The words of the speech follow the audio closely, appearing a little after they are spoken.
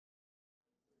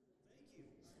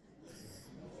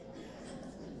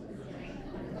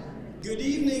Good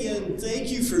evening, and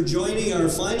thank you for joining our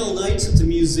final nights at the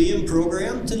museum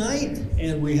program tonight.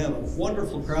 And we have a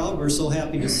wonderful crowd. We're so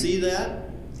happy to see that.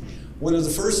 One of the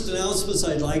first announcements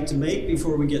I'd like to make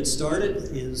before we get started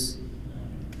is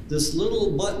this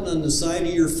little button on the side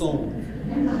of your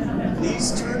phone.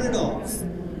 Please turn it off.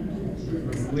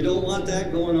 We don't want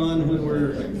that going on when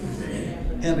we're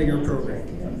having our program.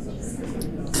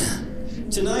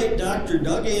 Tonight, Dr.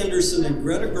 Doug Anderson and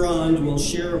Greta Grond will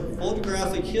share a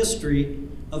photographic history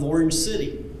of Orange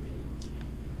City.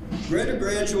 Greta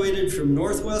graduated from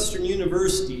Northwestern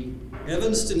University,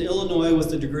 Evanston, Illinois,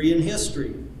 with a degree in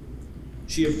history.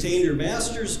 She obtained her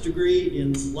master's degree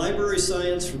in library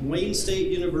science from Wayne State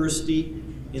University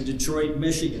in Detroit,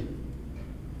 Michigan.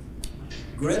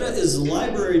 Greta is the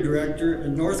library director at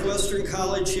Northwestern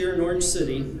College here in Orange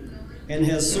City and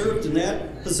has served in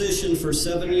that position for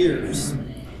 7 years,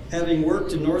 having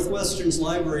worked in Northwestern's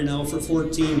library now for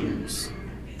 14 years.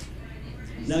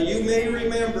 Now you may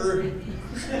remember,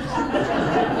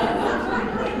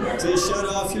 to shut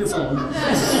off your phone,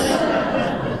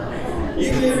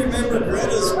 you may remember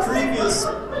Greta's previous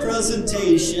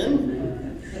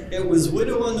presentation. It was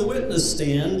Widow on the Witness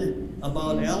Stand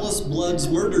about Alice Blood's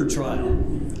murder trial.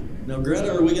 Now,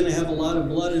 Greta, are we going to have a lot of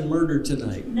blood and murder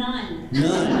tonight? None.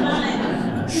 None?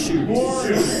 None. Shoot. Well,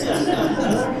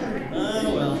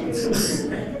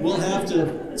 we'll have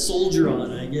to soldier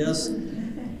on, I guess.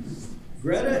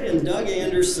 Greta and Doug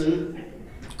Anderson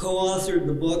co-authored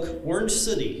the book Orange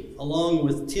City, along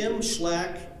with Tim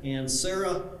Schlack and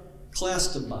Sarah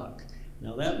Klastenbach.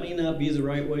 Now, that may not be the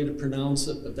right way to pronounce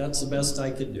it, but that's the best I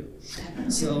could do.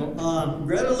 So,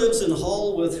 Greta lives in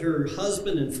Hull with her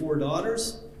husband and 4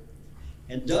 daughters.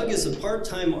 And Doug is a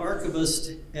part-time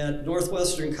archivist at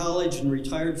Northwestern College and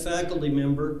retired faculty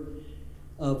member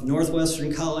of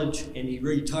Northwestern College, and he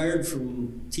retired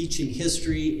from teaching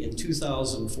history in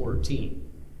 2014,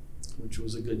 which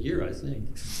was a good year, I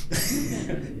think,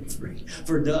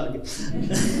 for Doug.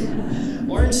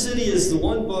 Orange City is the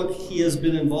one book he has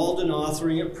been involved in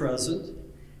authoring at present,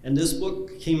 and this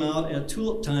book came out at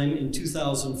Tulip Time in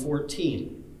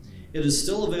 2014. It is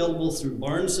still available through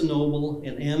Barnes & Noble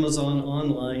and Amazon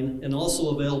online, and also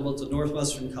available at the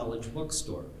Northwestern College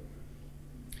bookstore.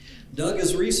 Doug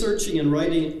is researching and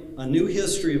writing a new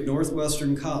history of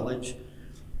Northwestern College,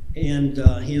 and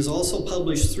he has also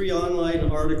published 3 online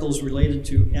articles related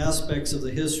to aspects of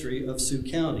the history of Sioux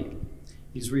County.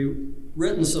 He's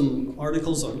written some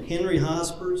articles on Henry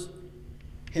Hospers,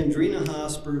 Hendrina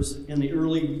Hospers, and the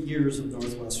early years of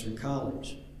Northwestern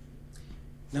College.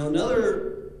 Now,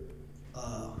 another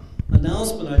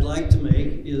announcement I'd like to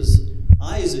make is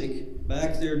Isaac,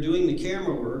 back there doing the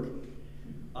camera work.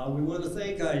 We want to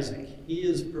thank Isaac. He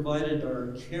has provided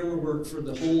our camera work for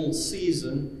the whole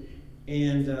season,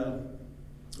 and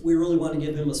we really want to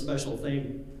give him a special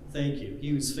thank you.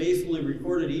 He was faithfully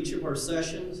recorded each of our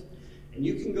sessions, and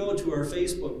you can go to our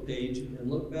Facebook page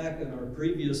and look back at our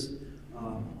previous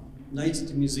Nights at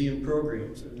the Museum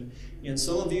programs. And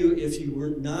some of you, if you were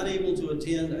not able to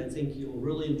attend, I think you'll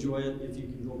really enjoy it if you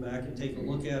can go back and take a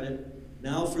look at it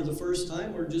now for the first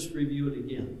time, or just review it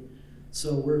again.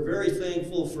 So we're very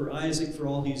thankful for Isaac for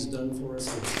all he's done for us.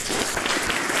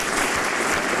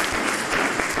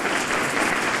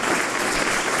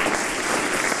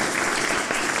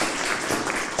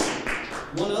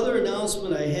 One other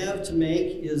announcement I have to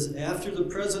make is after the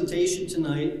presentation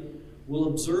tonight, we'll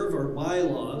observe our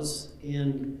bylaws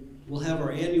and we'll have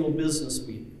our annual business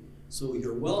meeting. So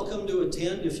you're welcome to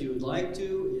attend if you would like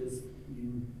to. If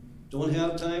you don't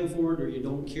have time for it or you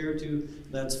don't care to,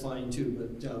 that's fine too.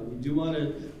 But we do want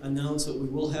to announce that we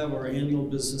will have our annual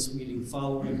business meeting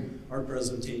following our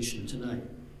presentation tonight.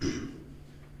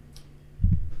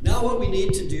 Now what we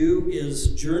need to do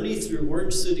is journey through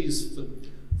Orange City's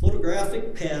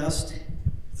photographic past,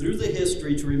 through the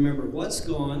history to remember what's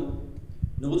gone,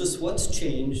 notice what's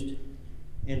changed,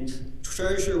 and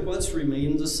treasure what's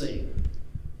remained the same.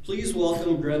 Please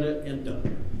welcome Greta and Doug.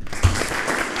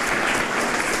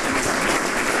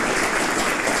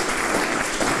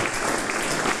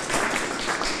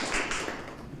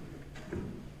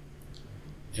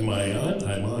 Am I on?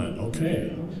 I'm on.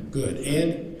 Okay, good.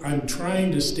 And I'm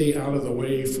trying to stay out of the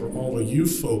way for all of you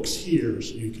folks here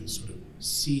so you can sort of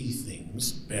see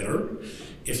things better.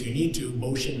 If you need to,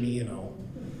 motion me and I'll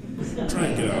try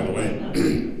and get out of the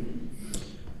way.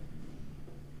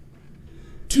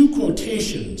 2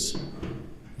 quotations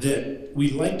that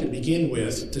we'd like to begin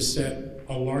with to set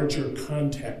a larger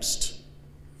context.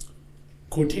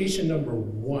 Quotation number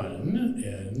 1,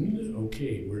 and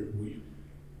okay,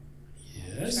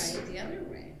 yes. Try it the other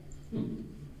way.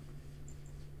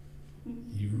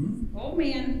 You? Oh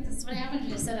man, that's what happens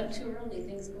when you set up too early,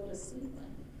 things go to sleep.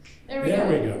 There we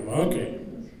go. Okay.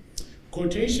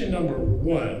 Quotation number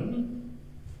 1,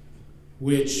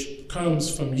 which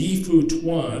comes from Yi-Fu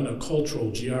Tuan, a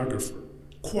cultural geographer.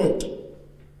 Quote,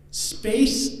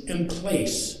 "Space and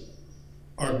place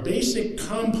are basic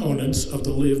components of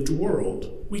the lived world.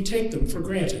 We take them for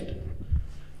granted.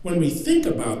 When we think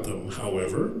about them,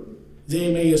 however,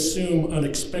 they may assume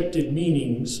unexpected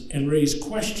meanings and raise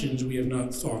questions we have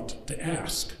not thought to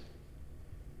ask."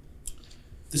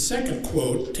 The second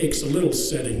quote takes a little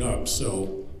setting up,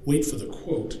 so wait for the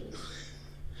quote.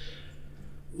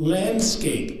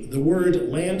 Landscape, the word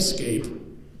landscape,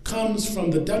 comes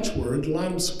from the Dutch word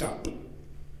landschap.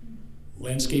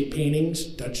 Landscape paintings,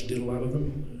 Dutch did a lot of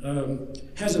them,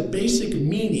 has a basic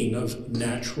meaning of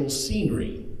natural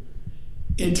scenery.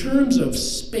 In terms of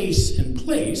space and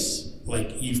place,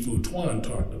 like Yi-Fu Tuan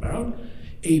talked about,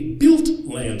 a built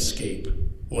landscape,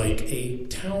 like a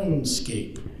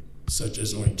townscape, such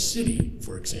as Orange City,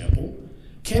 for example,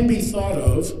 can be thought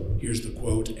of, here's the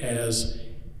quote, as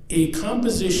a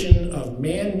composition of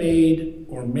man-made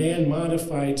or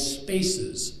man-modified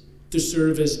spaces to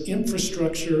serve as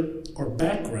infrastructure or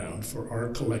background for our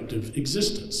collective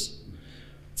existence.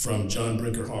 From John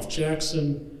Brinkerhoff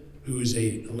Jackson, who is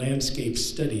a landscape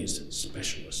studies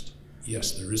specialist.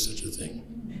 Yes, there is such a thing.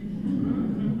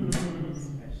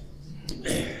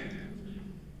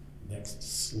 Next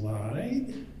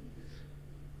slide.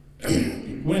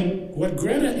 What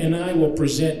Greta and I will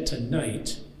present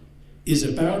tonight is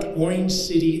about Orange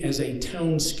City as a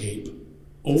townscape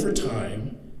over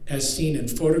time, as seen in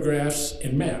photographs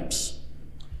and maps.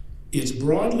 It's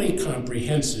broadly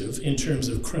comprehensive in terms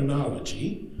of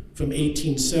chronology, from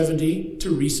 1870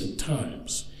 to recent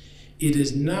times. It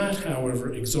is not,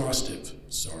 however, exhaustive,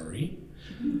 sorry.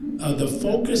 The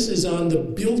focus is on the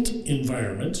built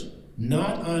environment,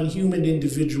 not on human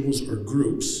individuals or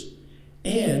groups,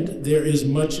 and there is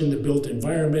much in the built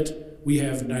environment we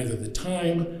have neither the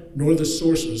time nor the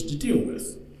sources to deal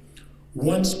with.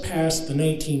 Once past the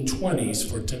 1920s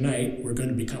for tonight, we're going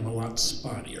to become a lot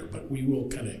spottier, but we will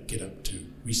kind of get up to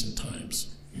recent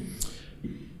times.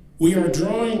 We are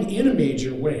drawing in a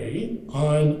major way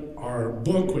on our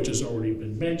book, which has already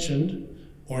been mentioned,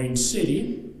 Orange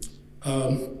City.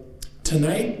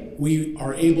 Tonight, we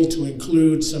are able to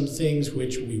include some things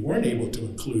which we weren't able to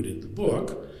include in the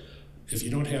book. If you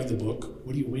don't have the book,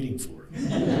 what are you waiting for?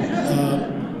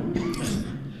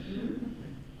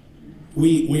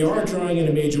 We are drawing in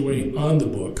a major way on the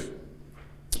book.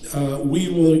 We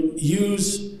will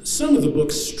use some of the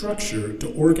book's structure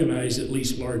to organize at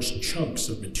least large chunks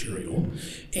of material,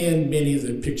 and many of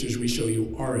the pictures we show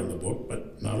you are in the book,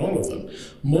 but not all of them.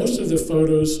 Most of the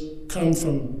photos come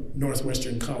from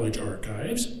Northwestern College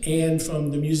archives and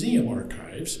from the museum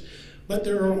archives, but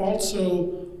there are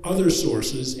also other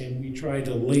sources, and we try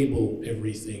to label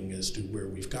everything as to where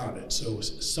we've got it. So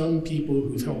some people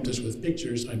who've helped us with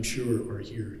pictures, I'm sure, are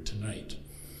here tonight.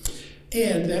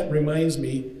 And that reminds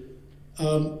me,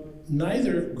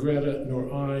 neither Greta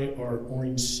nor I are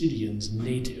Orange Cityans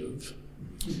native.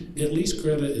 At least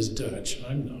Greta is Dutch,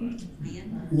 I'm not.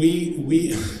 We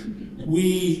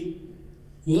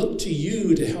look to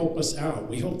you to help us out.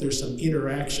 We hope there's some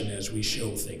interaction as we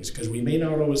show things, because we may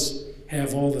not always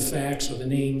have all the facts or the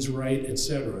names right,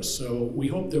 etc. So we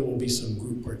hope there will be some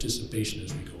group participation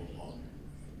as we go along.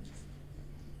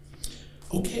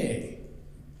 Okay,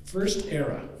 first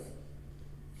era,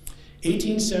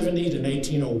 1870 to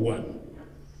 1901.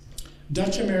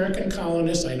 Dutch American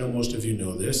colonists, I know most of you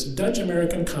know this, Dutch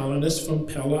American colonists from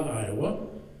Pella, Iowa,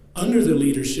 under the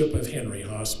leadership of Henry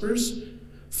Hospers,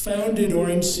 founded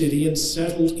Orange City and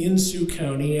settled in Sioux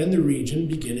County and the region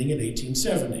beginning in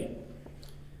 1870.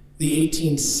 The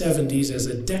 1870s as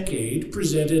a decade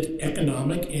presented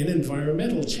economic and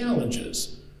environmental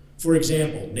challenges. For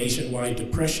example, nationwide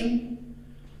depression,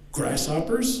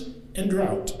 grasshoppers, and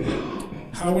drought.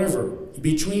 However,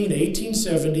 between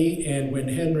 1870 and when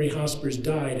Henry Hospers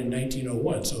died in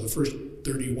 1901, so the first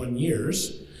 31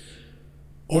 years,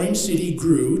 Orange City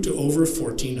grew to over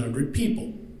 1,400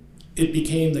 people. It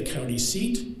became the county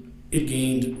seat, it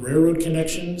gained railroad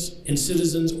connections, and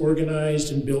citizens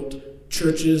organized and built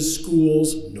churches,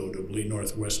 schools, notably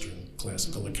Northwestern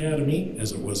Classical Academy,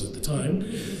 as it was at the time,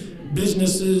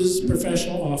 businesses,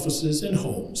 professional offices, and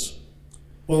homes.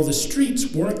 While the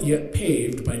streets weren't yet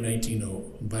paved by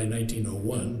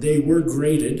 1901, they were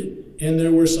graded, and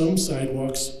there were some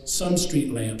sidewalks, some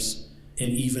street lamps, and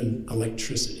even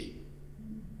electricity.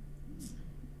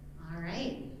 All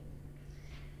right.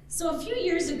 So a few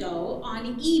years ago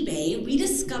on eBay, we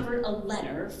discovered a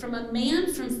letter from a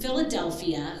man from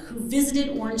Philadelphia who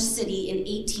visited Orange City in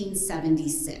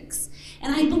 1876.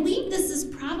 And I believe this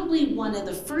is probably one of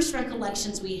the first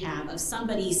recollections we have of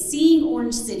somebody seeing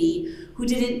Orange City who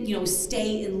didn't,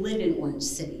 stay and live in Orange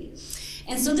City.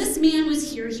 And so this man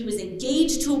was here, he was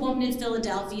engaged to a woman in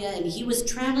Philadelphia, and he was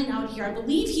traveling out here. I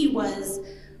believe he was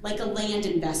like a land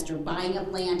investor, buying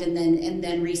up land and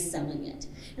then reselling it.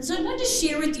 And so I wanted to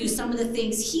share with you some of the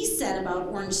things he said about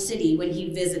Orange City when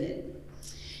he visited.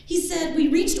 He said, "We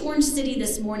reached Orange City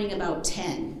this morning about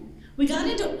 10. We got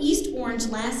into East Orange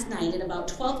last night at about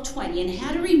 12:20 and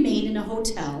had to remain in a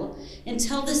hotel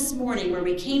until this morning where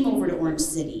we came over to Orange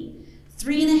City,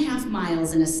 3.5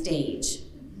 miles in a stage.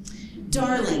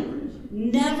 Darling,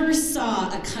 never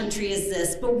saw a country as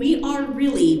this, but we are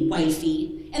really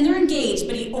wifey." And they're engaged,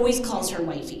 but he always calls her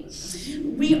wifey.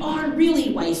 "We are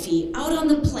really wifey, out on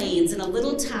the plains in a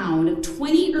little town of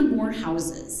 20 or more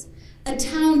houses. A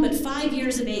town but 5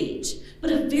 years of age,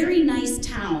 but a very nice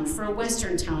town for a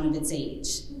western town of its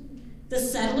age. The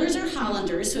settlers are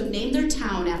Hollanders who have named their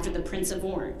town after the Prince of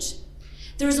Orange.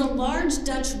 There's a large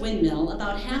Dutch windmill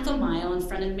about 1/2 mile in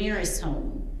front of Maris'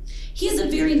 home. He has a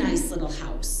very nice little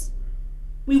house.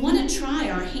 We want to try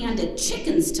our hand at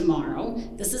chickens tomorrow."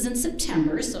 This is in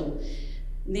September, so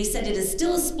they said it is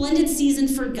still a splendid season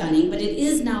for gunning, but it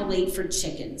is now late for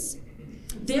chickens.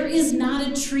 "There is not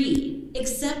a tree,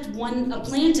 except a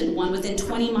planted one within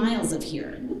 20 miles of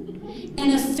here.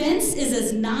 And a fence is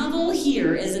as novel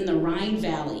here as in the Rhine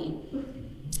Valley.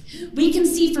 We can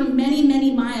see for many,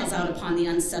 many miles out upon the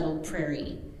unsettled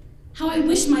prairie. How I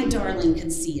wish my darling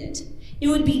could see it. It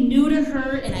would be new to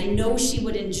her, and I know she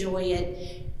would enjoy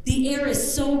it. The air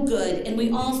is so good, and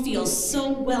we all feel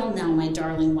so well now, my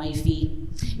darling wifey."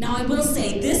 Now, I will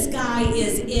say, this guy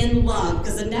is in love,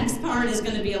 because the next part is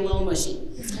going to be a little mushy.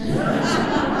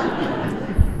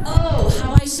 "Oh,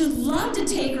 how I should love to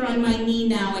take her on my knee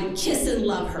now and kiss and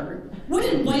love her.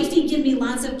 Wouldn't wifey give me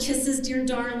lots of kisses, dear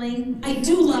darling? I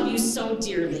do love you so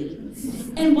dearly.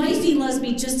 And wifey loves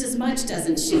me just as much,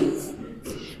 doesn't she?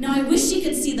 Now I wish she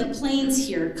could see the plains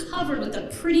here covered with a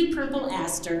pretty purple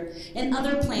aster and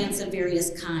other plants of various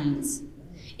kinds.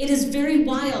 It is very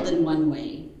wild in one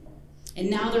way. And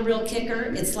now the real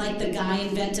kicker, it's like the guy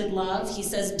invented love. He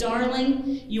says,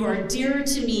 'Darling, you are dearer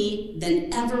to me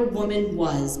than ever woman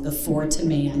was before to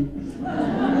man.'"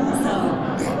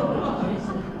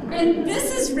 And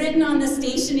this is written on the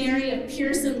stationery of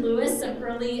Pearson Lewis, some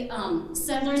early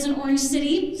settlers in Orange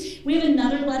City. We have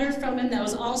another letter from him that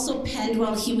was also penned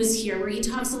while he was here, where he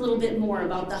talks a little bit more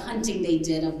about the hunting they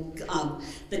did of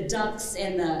the ducks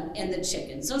and the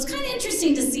chickens. So it's kind of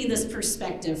interesting to see this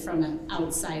perspective from an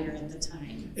outsider at the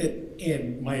time.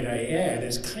 And might I add,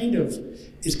 is kind of,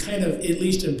 at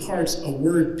least in parts, a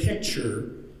word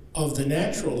picture of the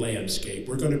natural landscape.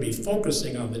 We're going to be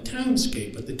focusing on the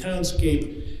townscape, but the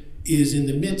townscape is in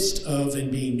the midst of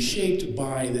and being shaped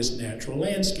by this natural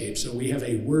landscape. So we have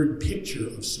a word picture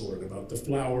of sort about the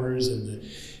flowers and the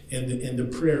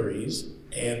prairies,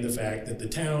 and the fact that the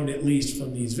town, at least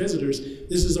from these visitors,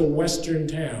 this is a western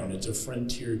town, it's a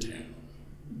frontier town.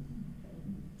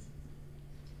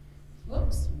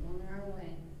 Whoops, we're going our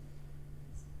way.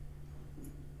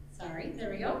 Sorry, there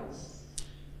we go.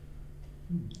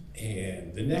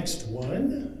 And the next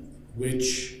one,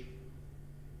 which,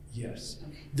 yes,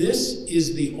 this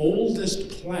is the oldest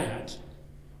plat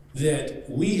that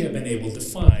we have been able to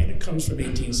find. It comes from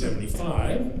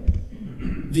 1875.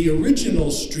 The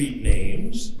original street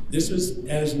names, this was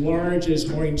as large as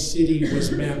Orange City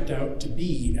was mapped out to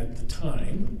be at the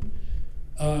time.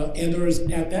 And there was,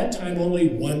 at that time, only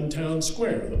one town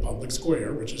square, the public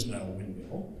square, which is now a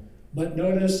windmill. But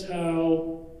notice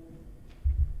how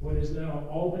what is now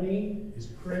Albany is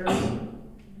Prairie,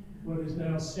 what is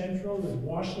now Central is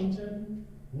Washington,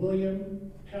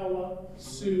 William, Pella,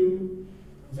 Sioux,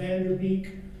 Vanderbeek,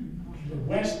 the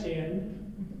West End.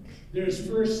 There's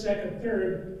first, second,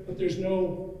 third, but there's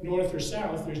no north or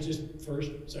south. There's just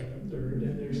first, second, third,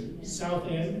 and there's South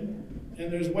End,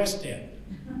 and there's West End.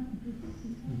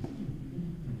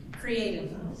 Creative.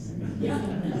 Yeah.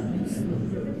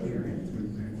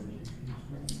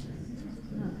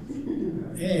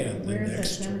 And the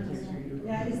next one.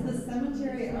 Yeah, is the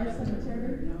cemetery our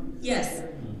cemetery? Yes,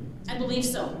 I believe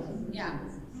so. Yeah.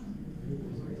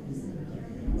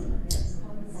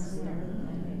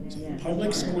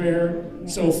 Public square.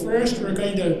 So first we're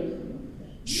going to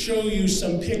show you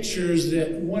some pictures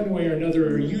that one way or another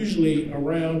are usually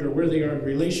around or where they are in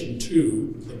relation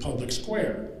to the public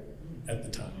square at the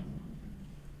time.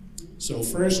 So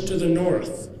first to the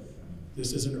north,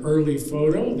 This is an early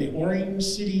photo. The Orange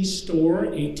City Store,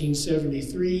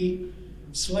 1873,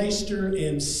 Sleister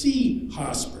and C.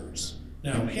 Hospers.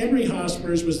 Now, Henry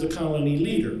Hospers was the colony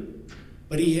leader,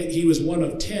 but he was one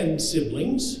of 10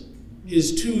 siblings.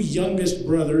 His two youngest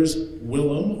brothers,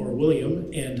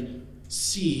 William and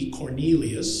C.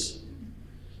 Cornelius,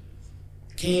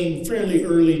 came fairly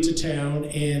early to town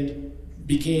and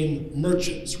became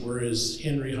merchants, whereas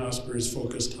Henry Hospers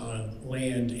focused on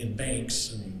land and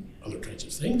banks and other kinds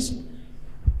of things.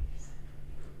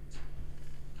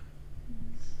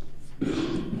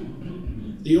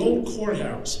 The old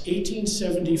courthouse,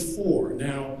 1874.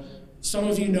 Now, some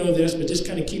of you know this, but just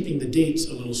kind of keeping the dates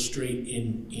a little straight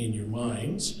in your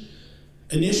minds.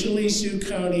 Initially, Sioux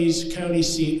County's county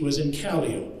seat was in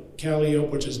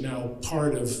Calliope, which is now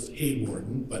part of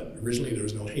Hawarden, but originally there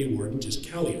was no Hawarden, just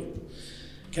Calliope.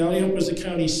 Calliope was the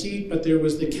county seat, but there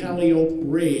was the Calliope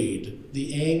Raid,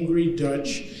 the angry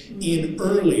Dutch in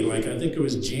early, like I think it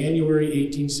was January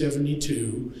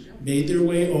 1872, made their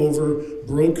way over,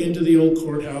 broke into the old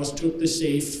courthouse, took the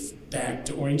safe back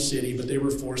to Orange City, but they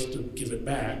were forced to give it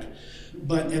back.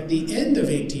 But at the end of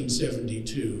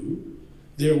 1872,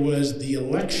 there was the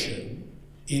election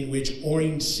in which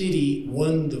Orange City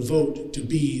won the vote to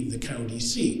be the county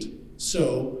seat.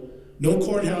 So, no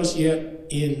courthouse yet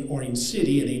in Orange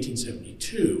City in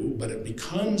 1872, but it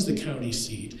becomes the county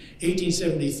seat.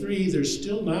 1873, there's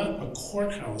still not a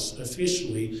courthouse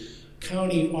officially.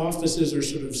 County offices are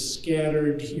sort of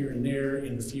scattered here and there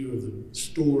in a few of the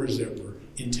stores that were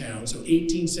in town. So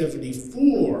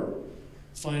 1874,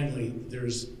 finally,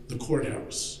 there's the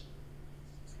courthouse.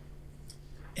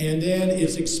 And then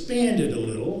it's expanded a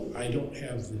little. I don't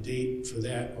have the date for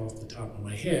that off the top of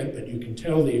my head, but you can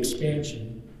tell the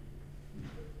expansion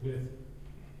with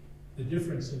the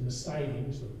difference in the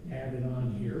siding, so added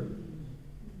on here.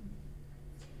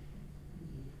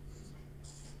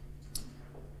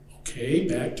 Okay,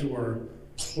 back to our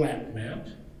plat map.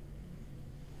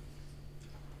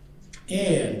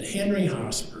 And Henry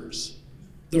Hospers.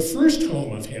 The first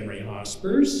home of Henry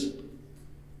Hospers,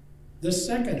 the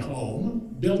second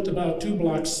home, built about 2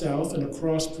 blocks south and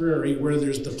across Prairie, where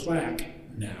there's the plaque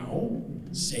now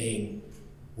saying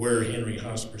where Henry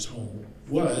Hospers' home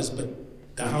was, but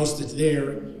the house that's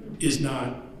there is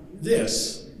not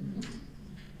this.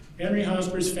 Henry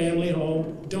Hospers' family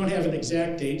home, don't have an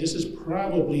exact date, this is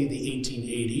probably the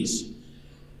 1880s.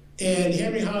 And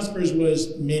Henry Hospers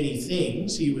was many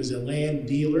things. He was a land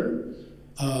dealer,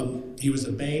 he was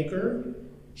a banker,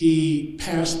 he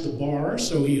passed the bar,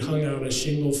 so he hung out a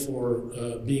shingle for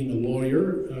being a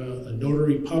lawyer, a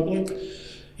notary public.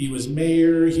 He was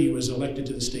mayor, he was elected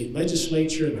to the state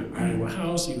legislature in the Iowa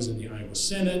House, he was in the Iowa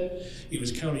Senate, he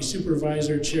was county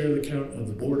supervisor, chair of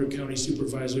the Board of County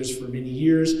Supervisors for many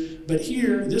years. But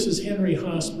here, this is Henry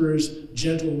Hospers'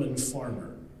 gentleman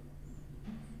farmer.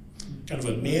 Kind of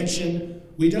a mansion.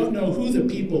 We don't know who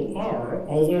the people are,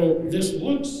 although this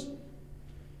looks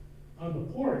on the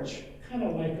porch kind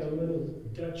of like a little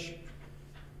Dutch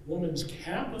woman's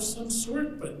cap of some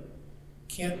sort, but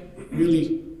can't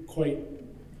really quite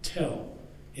tell.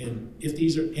 And if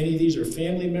any of these are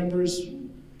family members,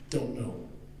 don't know.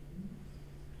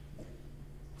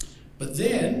 But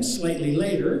then, slightly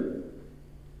later,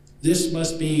 this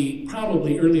must be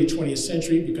probably early 20th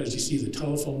century because you see the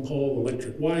telephone pole,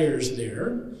 electric wires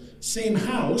there. Same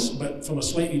house, but from a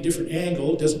slightly different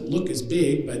angle. It doesn't look as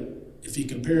big, but if you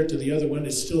compare it to the other one,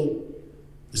 it's still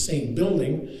the same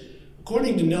building.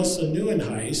 According to Nelson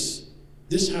Nieuwenhuis,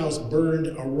 this house burned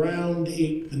around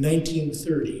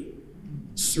 1930,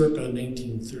 circa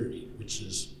 1930, which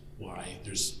is why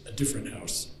there's a different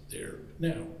house there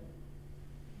now.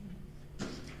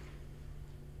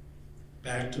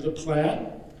 Back to the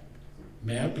plat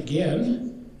map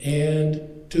again,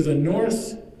 and to the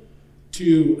north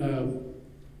to,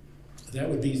 that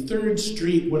would be 3rd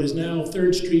Street, what is now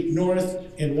 3rd Street North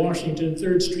in Washington,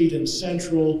 3rd Street in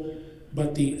Central,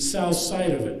 but the south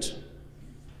side of it.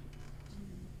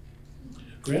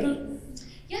 Greta?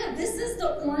 Yeah, this is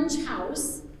the Orange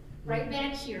House, right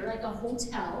back here, like a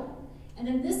hotel. And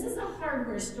then this is a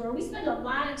hardware store. We spend a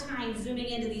lot of time zooming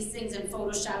into these things in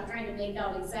Photoshop, trying to make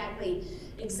out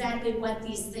exactly what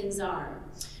these things are.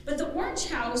 But the Orange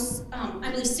House, I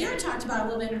believe Sarah talked about a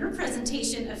little bit in her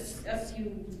presentation a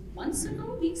few months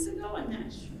ago, weeks ago, I'm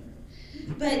not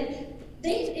sure. But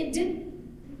it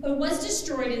was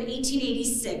destroyed in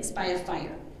 1886 by a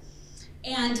fire.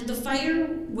 And the fire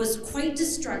was quite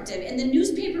destructive, and the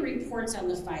newspaper reports on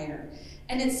the fire.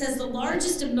 And it says the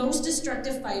largest and most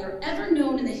destructive fire ever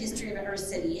known in the history of our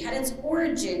city had its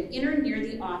origin in or near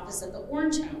the office of the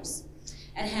Orange House.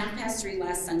 at 3:30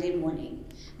 last Sunday morning.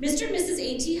 Mr. and Mrs.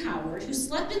 A.T. Howard, who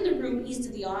slept in the room east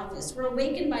of the office, were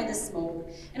awakened by the smoke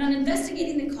and on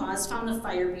investigating the cause found the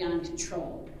fire beyond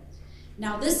control.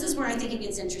 Now this is where I think it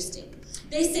gets interesting.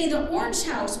 They say the Orange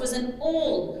House was an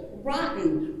old,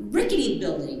 rotten, rickety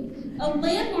building, a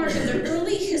landmark of the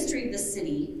early history of the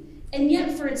city, and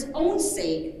yet for its own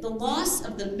sake, the loss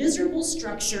of the miserable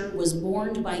structure was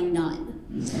mourned by none.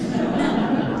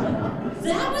 Now,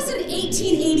 that was in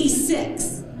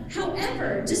 1886.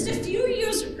 However, just a few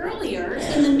years earlier,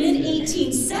 in the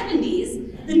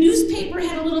mid-1870s, the newspaper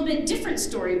had a little bit different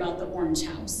story about the Orange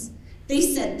House. They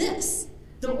said this: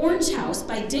 "The Orange House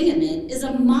by Dingaman is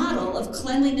a model of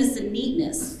cleanliness and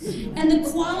neatness, and the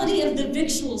quality of the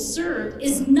victuals served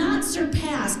is not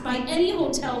surpassed by any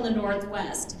hotel in the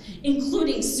Northwest,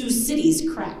 including Sioux City's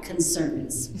crack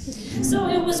concerns." So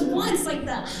it was once like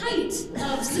the height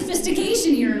of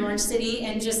sophistication here in Orange City,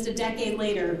 and just a decade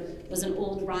later was an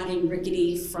old, rotting,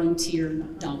 rickety frontier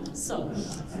dump. So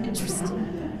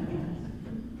interesting.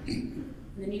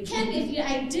 And then you can,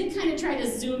 I did kind of try to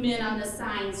zoom in on the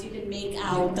signs, you can make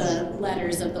out the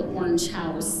letters of the Orange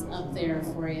House up there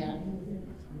for you.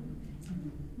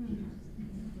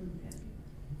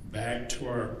 Back to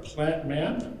our plat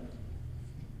map,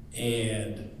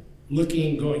 and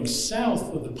going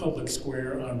south of the public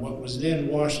square on what was then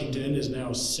Washington is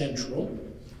now Central,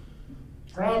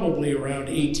 probably around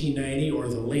 1890 or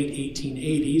the late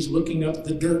 1880s, looking up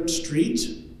the dirt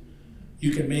street.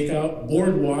 You can make out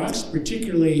boardwalks,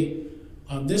 particularly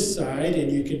on this side,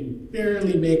 and you can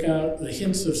barely make out the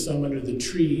hints of some under the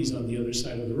trees on the other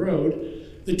side of the road.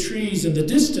 The trees in the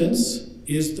distance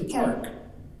is the park.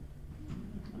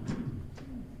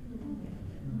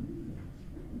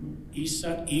 East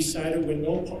side of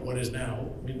what is now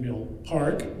Windmill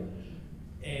Park,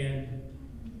 and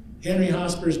Henry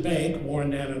Hosper's Bank, more on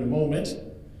that in a moment.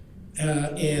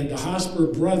 And the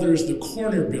Hosper Brothers, the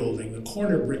corner building, the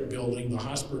corner brick building, the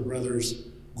Hosper Brothers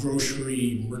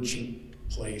grocery merchant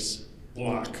place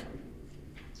block.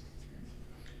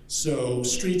 So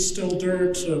streets still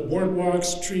dirt,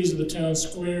 boardwalks, trees in the town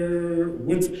square,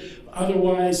 wood,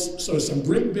 otherwise, so some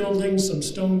brick buildings, some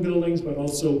stone buildings, but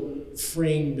also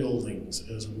frame buildings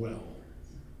as well.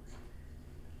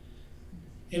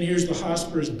 And here's the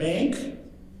Hosper's Bank,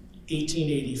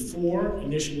 1884,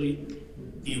 initially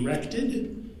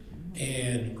erected,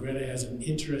 and Greta has an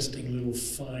interesting little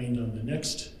find on the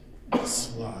next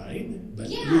slide, but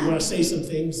you want to say some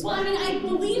things? Well, I mean, I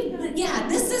believe that,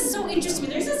 this is so interesting.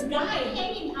 There's this guy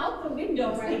hanging out the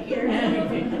window right here. I don't know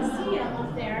if you can see him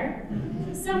up there.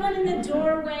 Someone in the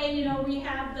doorway, we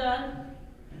have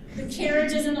the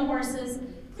carriages and the horses.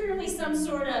 Clearly some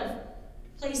sort of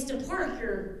place to park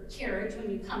your carriage when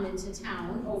you come into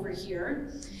town over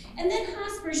here. And then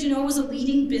Hosper's, was a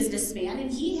leading businessman, and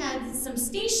he had some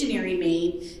stationery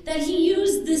made that he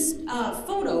used this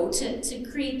photo to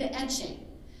create the etching.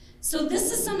 So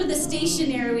this is some of the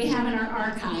stationery we have in our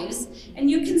archives, and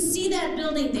you can see that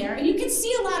building there, and you can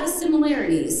see a lot of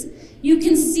similarities. You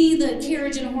can see the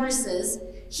carriage and horses.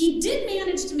 He did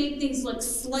manage to make things look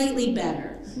slightly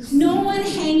better. No one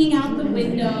hanging out the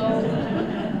window.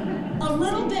 A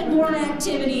little bit more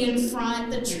activity in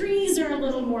front. The trees are a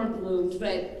little more bloomed,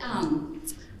 but I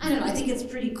don't know, I think it's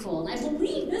pretty cool. And I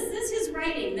believe this is his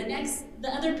writing. The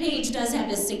other page does have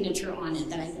his signature on it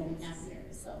that I don't have here,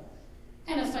 so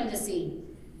kind of fun to see.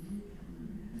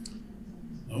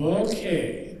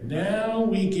 Okay, now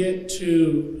we get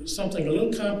to something a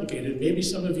little complicated. Maybe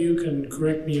some of you can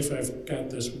correct me if I've got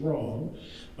this wrong,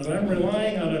 but I'm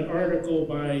relying on an article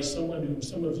by someone whom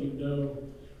some of you know,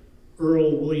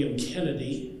 Earl William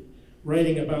Kennedy,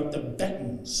 writing about the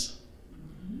Bettons.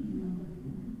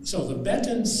 So the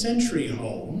Betton Century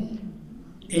Home,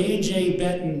 A.J.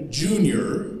 Betton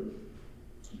Jr.,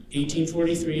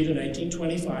 1843 to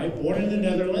 1925, born in the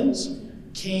Netherlands,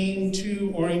 came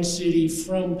to Orange City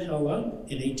from Pella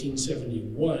in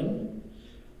 1871,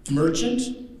 merchant,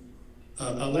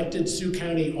 elected Sioux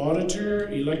County auditor,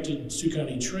 elected Sioux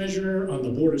County treasurer, on the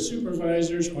board of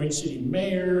supervisors, Orange City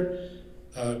mayor,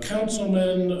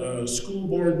 councilman, school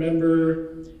board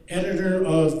member, editor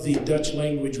of the Dutch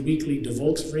language weekly De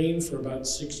Volksvriend for about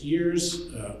 6 years.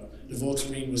 De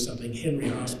Volksvriend was something Henry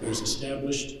Hospers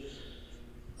established.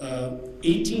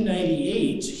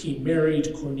 1898, he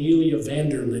married Cornelia van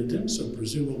der Linden, so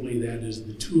presumably that is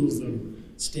the two of them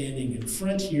standing in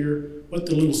front here. What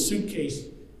the little suitcase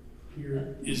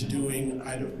here is doing,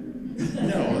 I don't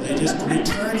know. They're just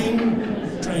returning,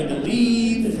 trying to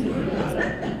leave.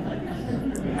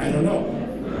 I don't know.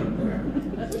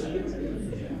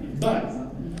 But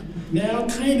now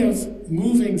kind of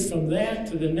moving from that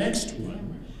to the next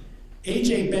one,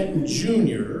 A.J. Benton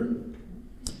Jr.,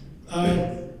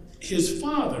 his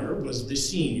father was the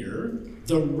senior,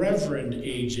 the Reverend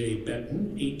A.J.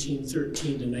 Benton,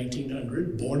 1813 to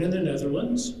 1900, born in the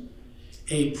Netherlands,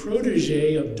 a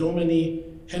protege of Dominee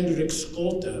Hendrik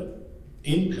Scholte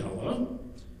in Pella,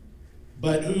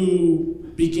 but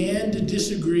who began to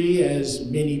disagree, as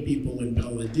many people in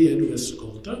Pella did, with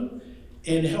Scholte,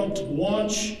 and helped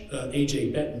launch, A.J.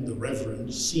 Benton, the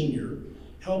Reverend Senior,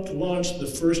 helped launch the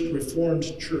first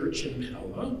Reformed church in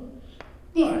Pella,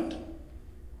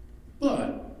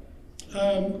 but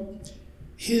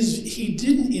he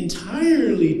didn't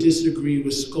entirely disagree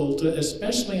with Scholte,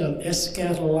 especially on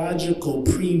eschatological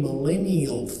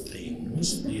premillennial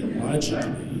things,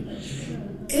 theologically,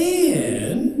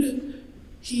 and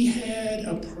he had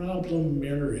a problem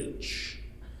marriage,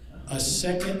 a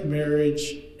second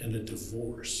marriage and a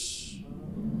divorce.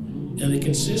 And the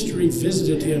consistory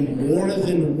visited him more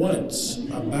than once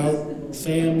about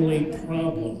family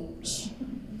problems.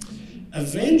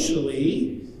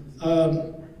 Eventually,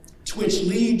 which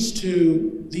leads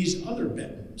to these other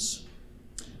Bettons.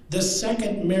 The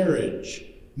second marriage,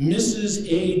 Mrs.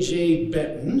 A.J.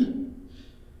 Benton,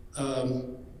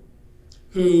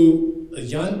 who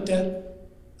Jante,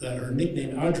 her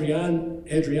nickname Adriane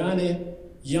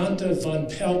Jante van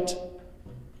Pelt,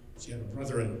 she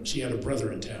had a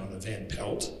brother in town, a Van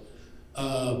Pelt,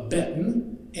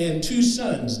 Benton, and two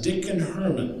sons, Dick and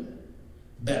Herman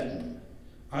Benton.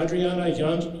 Adriana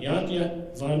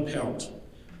Jantje van Pelt,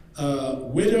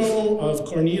 widow of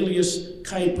Cornelius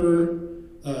Kuiper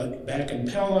back in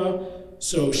Pella.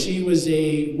 So she was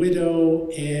a widow,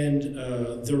 and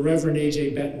the Reverend A.J.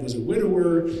 Benton was a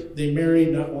widower. They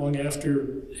married not long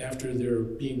after their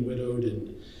being widowed,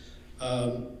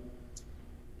 and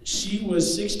she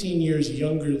was 16 years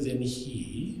younger than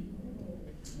he.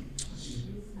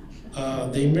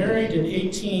 They married in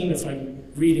if I'm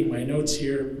reading my notes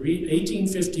here,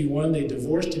 1851, they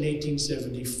divorced in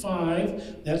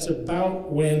 1875. That's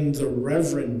about when the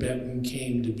Reverend Benton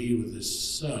came to be with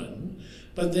his son.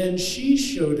 But then she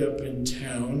showed up in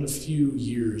town a few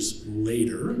years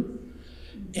later,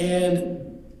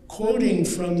 and quoting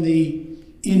from the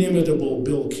inimitable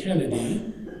Bill Kennedy,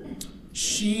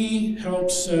 she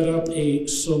helped set up a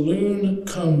saloon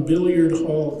cum billiard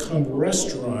hall cum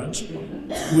restaurant,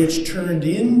 which turned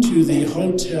into the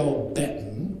Hotel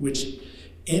Benton, which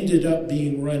ended up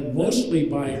being run mostly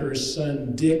by her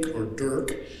son Dick or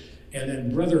Dirk, and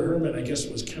then Brother Herman, I guess,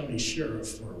 was county sheriff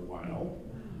for a while.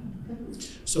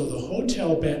 So the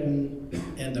Hotel Benton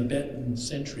and the Benton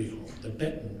Century Home, the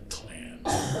Benton clan.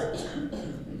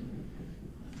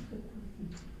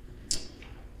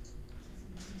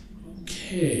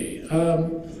 Okay,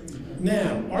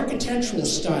 now, architectural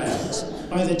styles.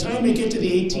 By the time we get to the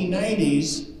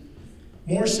 1890s,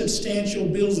 more substantial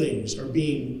buildings are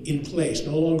being in place,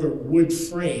 no longer wood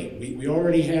frame. We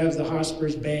already have the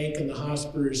Hospers Bank and the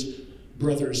Hospers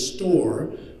Brothers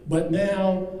store, but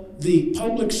now the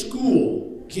public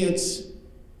school gets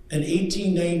an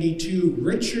 1892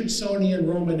 Richardsonian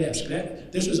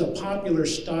Romanesque. This was a popular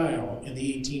style in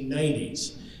the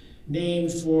 1890s.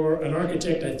 Named for an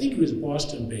architect, I think he was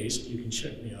Boston-based, you can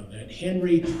check me on that,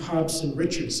 Henry Hobson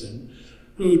Richardson,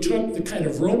 who took the kind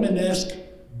of Romanesque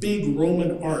big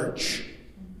Roman arch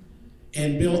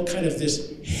and built kind of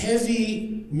this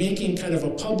heavy, making kind of a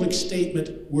public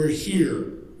statement, we're here,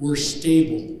 we're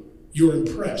stable, you're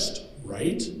impressed,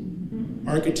 right?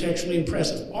 Architecturally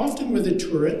impressive, often with a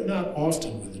turret, not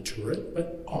often with a turret,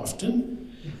 but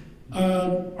often.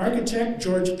 Architect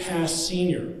George Pass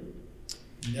Sr.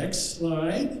 Next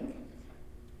slide.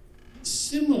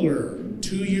 Similar,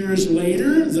 2 years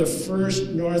later, the first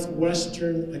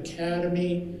Northwestern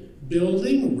Academy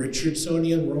building,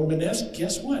 Richardsonian Romanesque,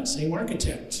 guess what? Same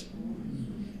architect,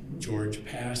 George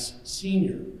Pass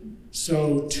Sr.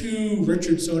 So 2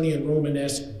 Richardsonian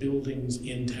Romanesque buildings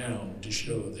in town to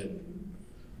show that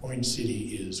Orange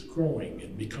City is growing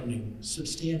and becoming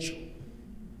substantial.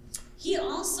 He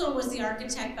also was the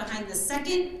architect behind the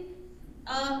second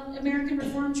American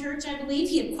Reformed Church, I believe.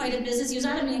 He had quite a business. He was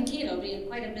out of Mankato, but he had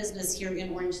quite a business here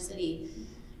in Orange City.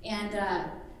 And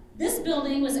this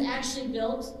building was actually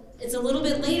built, it's a little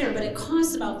bit later, but it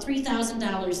cost about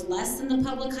 $3,000 less than the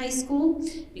public high school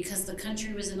because the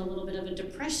country was in a little bit of a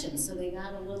depression, so they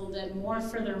got a little bit more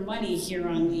for their money here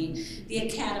on the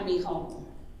Academy Hall.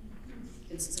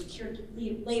 It's secured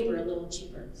labor a little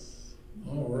cheaper.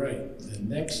 All right, the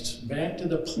next, back to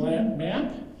the plat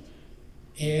map.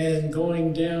 And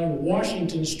going down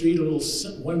Washington Street, a little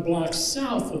 1 block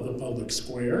south of the public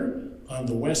square on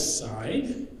the west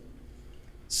side,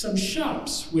 some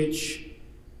shops which,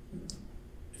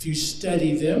 if you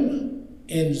study them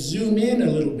and zoom in a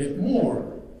little bit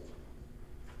more.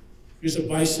 Here's a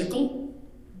bicycle,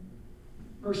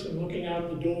 person looking out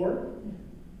the door,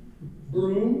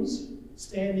 brooms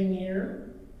standing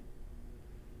here.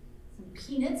 Some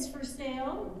peanuts for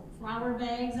sale, flour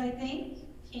bags, I think,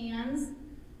 cans.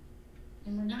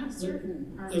 And we're not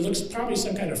certain. It looks probably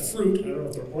some kind of fruit. I don't know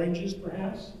if they're oranges,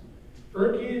 perhaps.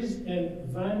 Urkies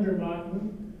and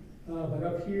Vandermatten, but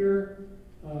up here,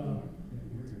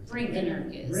 Brink and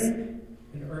Urkies. Brink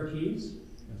and Urkies.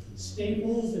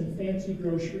 Staples and fancy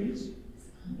groceries.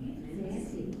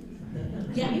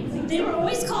 Yeah, they were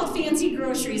always called fancy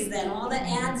groceries then. All the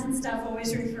ads and stuff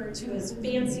always referred to as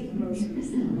fancy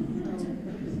groceries.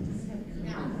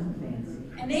 Yeah.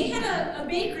 And they had a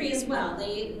bakery as well.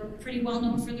 They were pretty well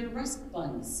known for their rusk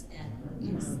buns at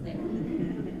there.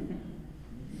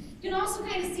 You can also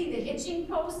kind of see the hitching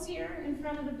posts here in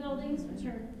front of the buildings, which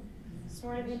are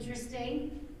sort of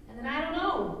interesting. And then I don't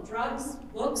know, drugs,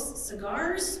 books,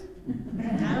 cigars. I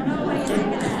don't know, what do you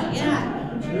think of that?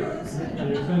 Yeah. What's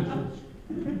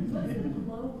the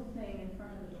globe thing in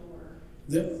front of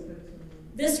the door?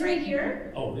 This right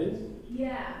here? Oh, this?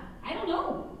 Yeah. I don't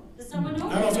know. Does someone know?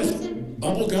 I don't know if it's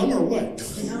bubble gum or what.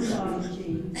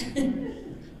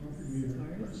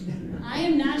 I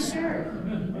am not sure.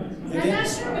 I'm not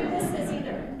sure what this is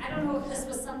either. I don't know if this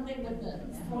was something with the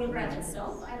photograph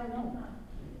itself. I don't know.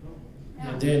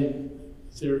 And then,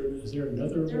 is there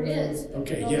another There one? is.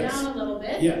 Okay, Go yes. down a little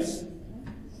bit. Yes.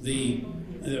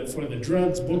 For the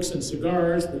drugs, books, and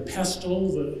cigars, the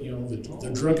pestle,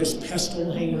 the druggist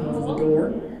pestle hanging over the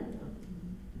door.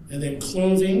 And then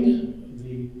clothing,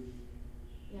 the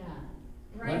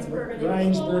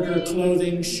Reinsberger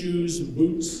clothing, shoes, and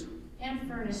boots. And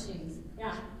furnishings.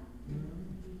 Yeah.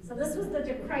 So this was the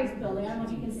De Kruijf building. I don't know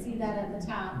if you can see that at the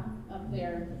top up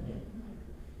there.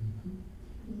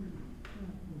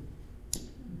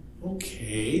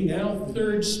 Okay, now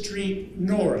 3rd Street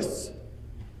North,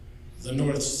 the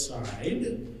north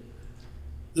side.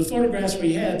 The photographs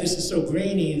we had, this is so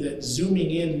grainy that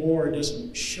zooming in more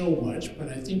doesn't show much, but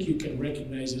I think you can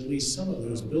recognize at least some of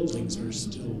those buildings are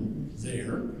still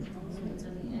there. Ones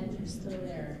on the edge are still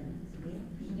there.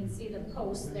 You can see the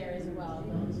posts there as well.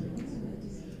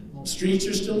 Streets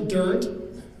are still dirt.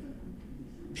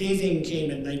 Paving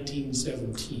came in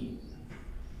 1917,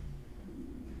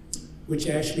 which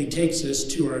actually takes us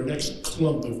to our next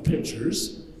clump of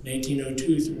pictures,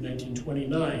 1902 through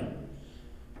 1929.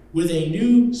 With a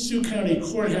new Sioux County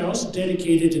courthouse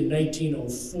dedicated in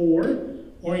 1904,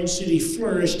 Orange City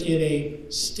flourished in a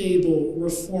stable,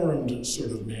 reformed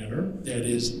sort of manner, that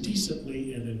is,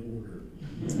 decently and in order.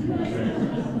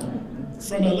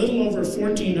 From a little over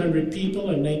 1,400 people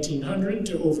in 1900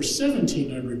 to over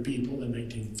 1,700 people in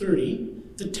 1930,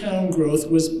 the town growth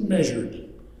was measured.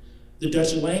 The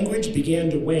Dutch language began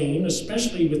to wane,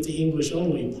 especially with the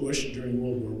English-only push during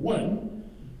World War I,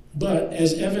 but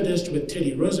as evidenced with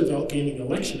Teddy Roosevelt gaining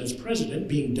election as president,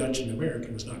 being Dutch and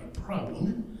American was not a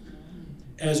problem.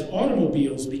 As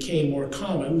automobiles became more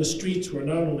common, the streets were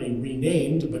not only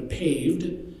renamed but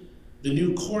paved. The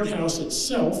new courthouse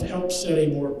itself helped set a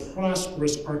more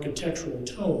prosperous architectural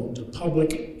tone to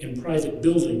public and private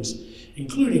buildings,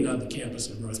 including on the campus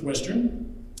of Northwestern.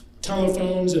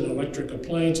 Telephones and electric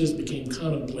appliances became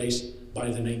commonplace by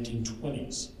the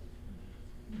 1920s.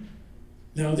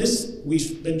 Now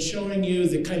we've been showing you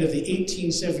the kind of the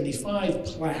 1875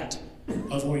 plat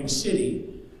of Orange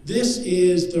City. This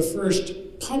is the first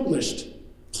published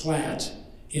plat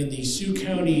in the Sioux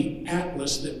County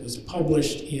Atlas that was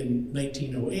published in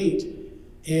 1908.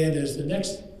 And as the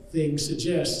next thing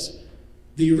suggests,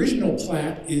 the original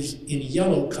plat is in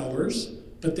yellow colors,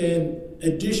 but then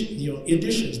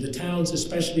additions, the town's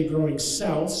especially growing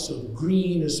south, so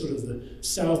green is sort of the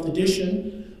south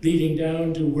addition, leading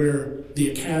down to where the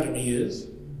academy is.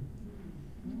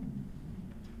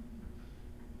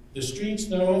 The streets,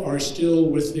 though, are still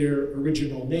with their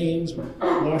original names: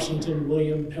 Washington,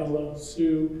 William, Pella,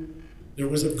 Sioux. There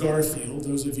was a Garfield.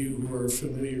 Those of you who are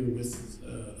familiar with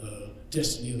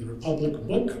Destiny of the Republic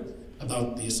book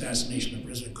about the assassination of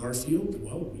President Garfield,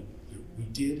 well, we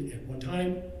did at one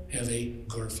time have a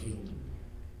Garfield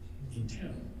in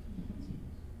town.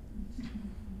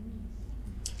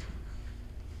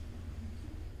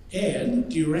 And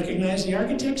do you recognize the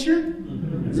architecture?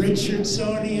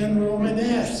 Richardsonian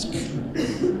Romanesque,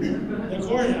 the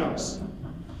courthouse.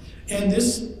 And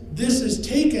this is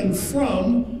taken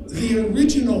from the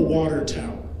original water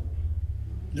tower.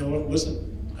 No, it wasn't.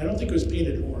 I don't think it was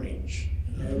painted orange,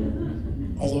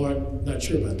 although I'm not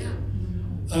sure about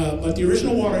that. But the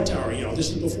original water tower, this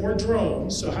is before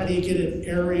drones, so how do you get an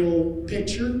aerial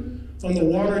picture? From the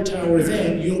water tower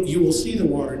then, you will see the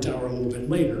water tower a little bit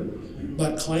later,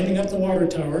 but climbing up the water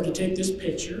tower to take this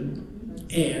picture,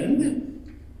 and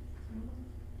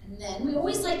then we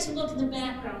always like to look in the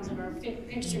backgrounds of our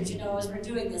pictures, you know, as we're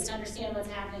doing this, to understand what's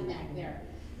happening back there.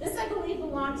 This, I believe,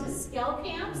 belonged to Skell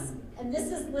Camps, and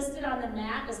this is listed on the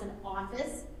map as an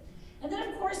office. And then,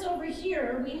 of course, over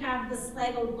here, we have the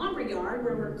Sligo Lumberyard,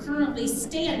 where we're currently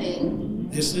standing.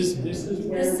 This is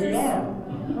where we are.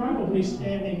 Probably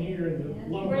standing here in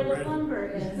the lumber. Where the lumber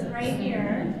is, right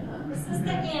here. This is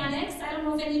the annex. I don't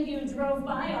know if any of you drove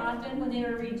by often when they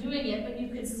were redoing it, but you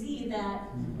could see that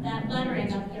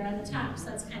lettering up there on the top, so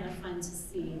that's kind of fun to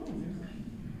see.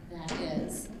 That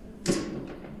is.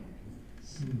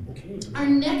 Okay. Our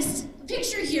next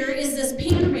picture here is this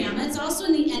panorama. It's also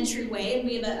in the entryway, and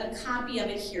we have a copy of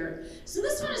it here. So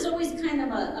this one is always kind of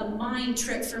a mind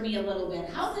trick for me a little bit.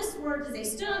 How this worked is they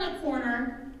stood on a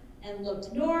corner and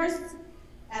looked north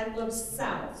and looked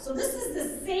south. So this is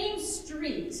the same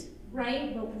street,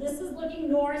 right? But this is looking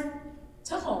north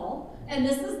to Hull, and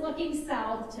this is looking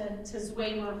south to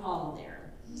Zwemer Hall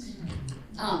there.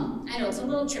 I know, it's a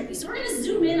little tricky. So we're gonna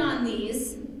zoom in on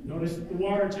these. Notice the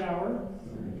water tower.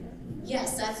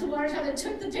 Yes, that's the water tower that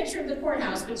took the picture of the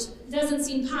courthouse, which doesn't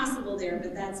seem possible there,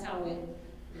 but that's how it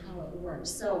works.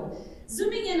 So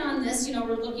zooming in on this, you know,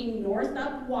 we're looking north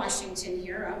up Washington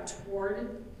here, up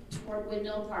toward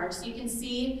Windmill Park. So you can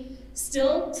see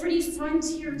still pretty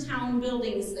frontier town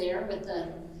buildings there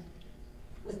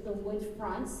with the wood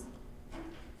fronts.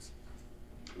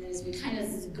 And as we kind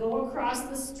of go across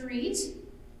the street.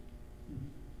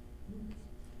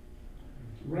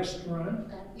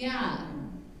 Restaurant. Yeah.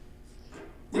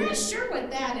 We're not sure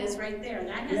what that is right there.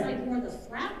 That has like more the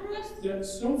flat roof? Yeah,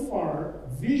 so far,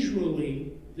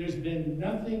 visually, there's been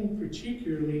nothing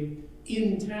particularly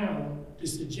in town to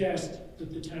suggest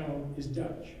that the town is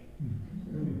Dutch.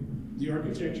 The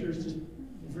architecture is just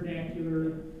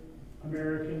vernacular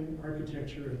American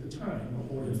architecture at the time,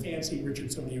 or the fancy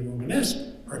Richardsonian Romanesque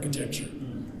architecture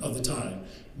of the time.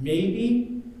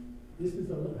 Maybe this is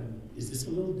a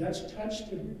little Dutch touch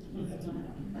to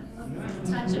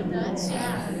Touch of Dutch,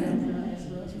 yeah.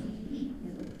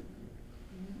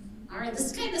 All right, this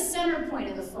is kind of the center point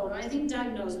of the photo. I think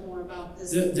Doug knows more about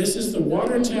this. This is the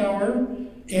water tower,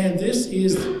 and this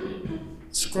is,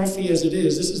 scruffy as it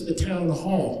is, this is the town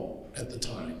hall at the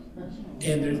time.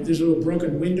 And there's a little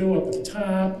broken window up at the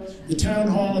top. The town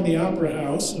hall and the opera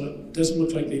house, doesn't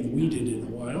look like they've weeded in a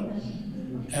while.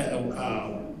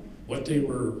 What they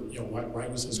were, you know, why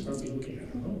was this scruffy looking? I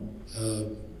don't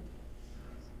know.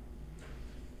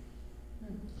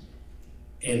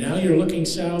 And now you're looking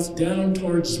south down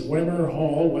towards Zwemer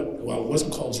Hall, well, it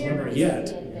wasn't called Zwemer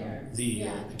yet, the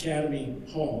Academy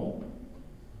Hall.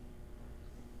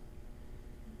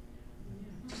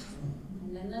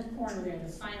 And then the corner there,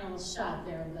 the final shot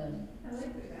there of the... I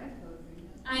like the back posing.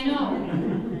 I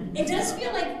know. It does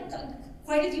feel like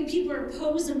quite a few people are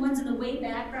posed and one's in the way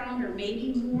background, or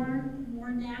maybe more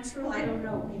natural. I don't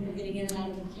know. People getting in and out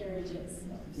of the carriages.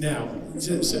 Now,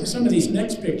 some of these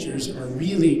next pictures are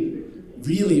really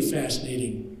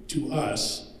fascinating to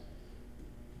us.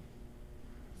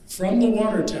 From the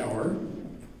water tower,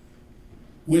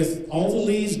 with all the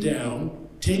leaves down,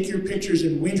 take your pictures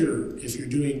in winter if you're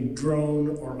doing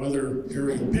drone or other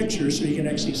aerial pictures so you can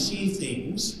actually see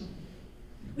things.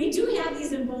 We do have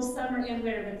these in both summer and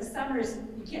winter, but the summers,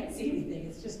 you can't see anything.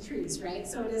 It's just trees, right?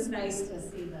 So it is nice to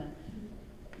see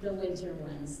the winter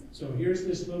ones. So here's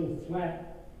this little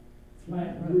flat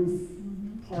roof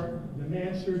part, the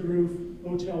mansard roof,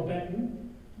 Hotel Benton.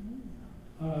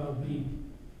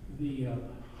 The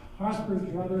Hotspur's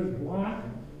Brothers block,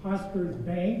 Hotspur's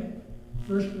Bank,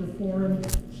 First Reformed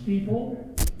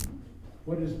steeple.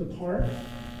 What is the park?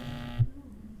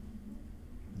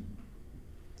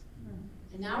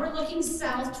 And now we're looking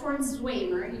south towards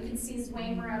Zwemer. You can see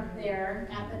Zwemer up there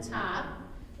at the top.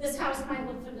 This house might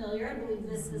look familiar. I believe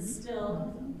this is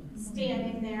still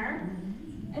standing there.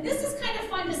 And this is kind of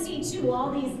fun to see too,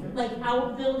 all these like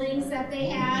outbuildings that they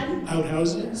had.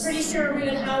 Outhouses? Pretty sure we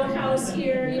have an outhouse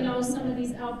here, you know, some of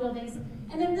these outbuildings.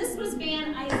 And then this was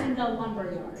Van Eysendel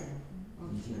Lumberyard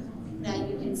that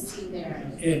you can see there.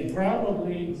 And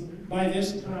probably by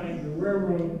this time, the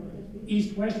railroad,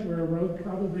 East-West Railroad,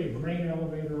 probably a grain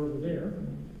elevator over there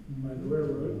by the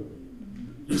railroad.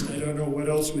 At least I don't know what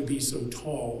else would be so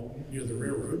tall near the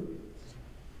railroad.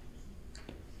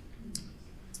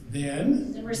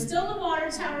 Then we're still in the water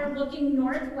tower looking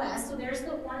northwest. So there's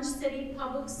the Orange City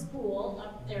Public School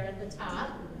up there at the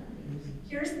top.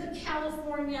 Here's the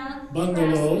California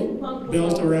bungalow,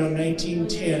 built around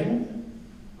 1910.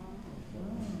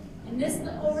 And this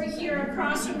over here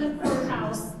across from the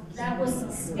courthouse That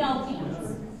was skull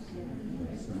cans.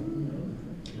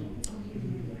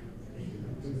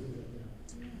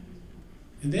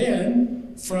 And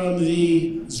then from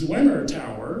the Zwemmer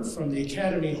Tower, from the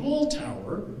Academy Hall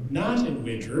Tower, not in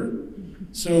winter,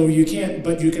 so you can't,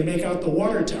 but you can make out the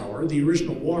water tower, the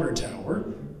original water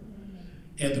tower,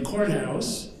 and the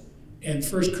courthouse, and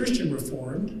First Christian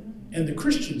Reformed, and the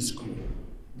Christian school,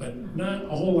 but not a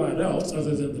whole lot else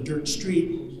other than the dirt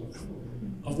street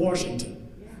of Washington.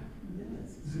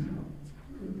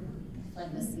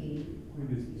 Fun to see.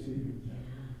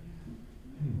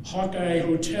 Hawkeye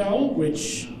Hotel,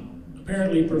 which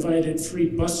apparently provided free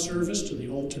bus service to the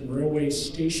Alton Railway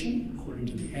Station, according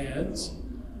to the ads.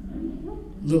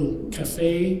 Little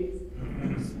cafe.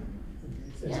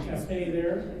 Says cafe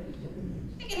there.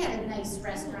 I think it had a nice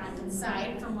restaurant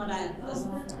inside from what I was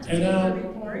And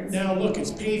reports. now look,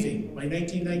 it's paving. By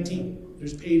 1919,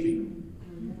 there's paving.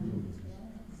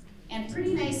 And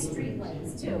pretty nice street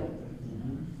lights too.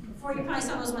 Before you probably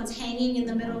saw those ones hanging in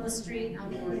the middle of the street. Now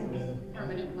more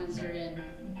permanent ones are in.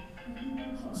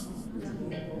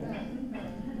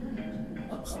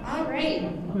 All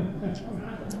right.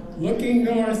 Looking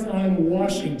north on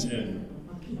Washington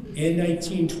in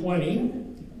 1920,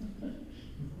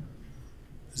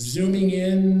 zooming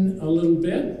in a little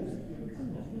bit,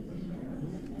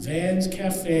 Van's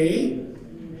Cafe,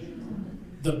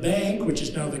 the bank, which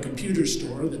is now the computer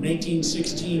store, the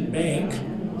 1916 bank,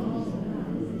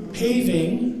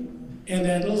 paving, and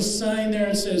that little sign there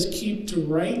that says keep to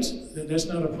right, that's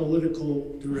not a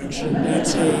political direction,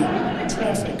 that's a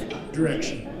traffic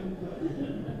direction.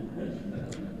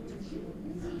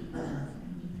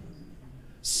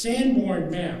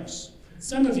 Sanborn maps.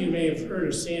 Some of you may have heard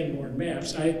of Sanborn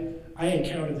maps. I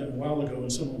encountered them a while ago in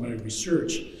some of my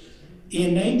research.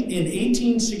 In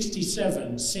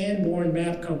 1867, Sanborn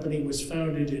Map Company was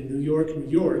founded in New York, New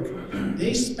York.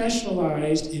 They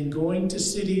specialized in going to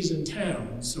cities and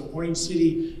towns. So Orange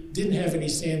City didn't have any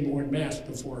Sanborn maps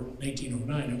before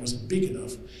 1909. It wasn't big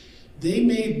enough. They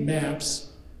made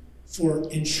maps for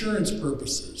insurance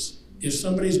purposes. If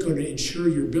somebody's going to insure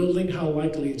your building, how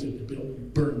likely is it to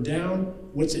burn down?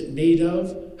 What's it made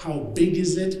of? How big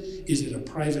is it? Is it a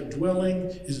private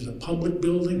dwelling? Is it a public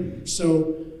building?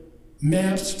 So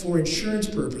maps for insurance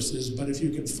purposes, but if you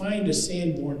can find a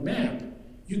Sanborn map,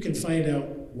 you can find out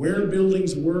where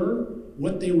buildings were,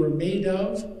 what they were made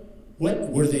of,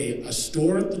 were they a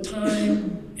store at the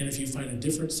time? And if you find a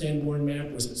different Sanborn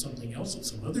map, was it something else at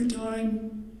some other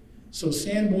time? So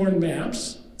Sanborn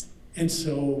maps, and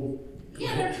so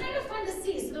Yeah, they're kind of fun to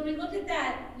see. So when we look at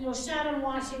that, shot on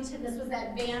Washington, this was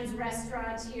that Van's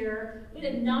restaurant here. We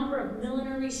had a number of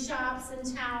millinery shops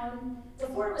in town.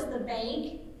 Before it was the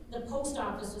bank, the post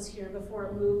office was here before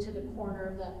it moved to the corner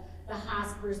of the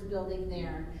Hospers building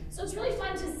there. So it's really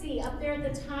fun to see. Up there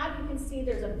at the top, you can see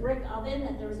there's a brick oven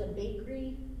and there's a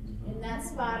bakery in that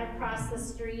spot across the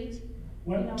street.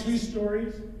 What, 2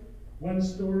 stories? 1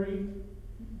 story?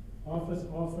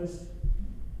 Office?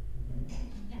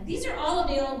 Yeah, these are all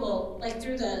available like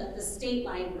through the state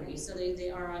library, so they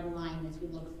are online if you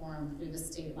look for them through the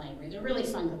state library. They're really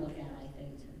fun to look at, I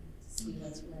think, to see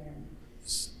what's where.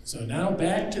 So now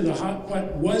back to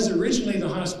what was originally the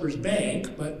Hospers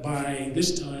Bank, but by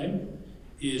this time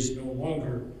is no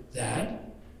longer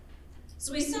that.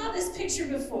 So we saw this picture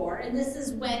before, and this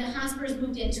is when Hospers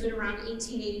moved into it around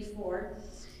 1884.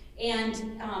 And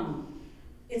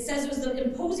it says it was the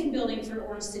imposing building for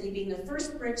Orange City, being the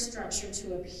first brick structure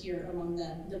to appear among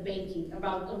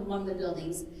among the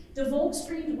buildings. The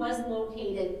Volksfried was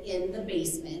located in the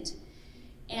basement.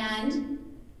 And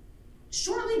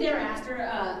shortly thereafter,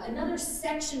 another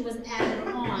section was added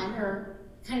on, or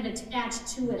kind of attached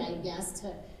to it, I guess,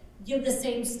 to give the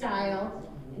same style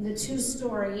in the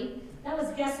 2-story. That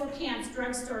was Gessel Camp's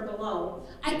drugstore below.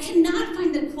 I cannot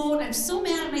find the quote. I'm so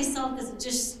mad at myself because it's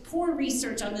just poor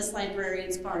research on this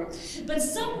librarian's part. But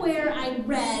somewhere I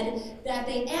read that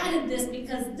they added this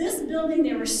because this building,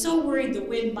 they were so worried the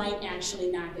wind might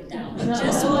actually knock it down. It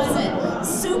just wasn't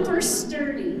super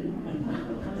sturdy.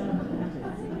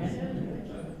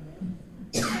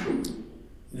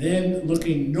 Then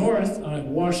looking north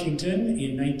on Washington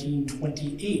in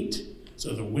 1928.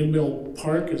 So the Windmill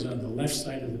Park is on the left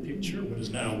side of the picture, what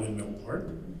is now Windmill Park.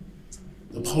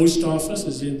 The post office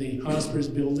is in the Hospers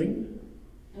building.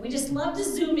 And we just love to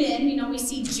zoom in. We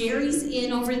see Jerry's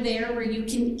Inn over there where you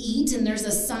can eat, and there's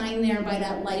a sign there by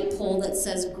that light pole that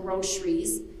says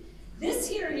groceries. This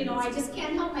here, I just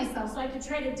can't help myself, so I have to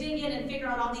try to dig in and figure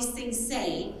out all these things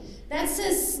say. That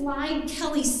says Slide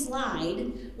Kelly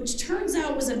Slide, which turns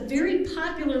out was a very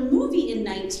popular movie in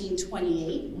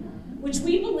 1928, which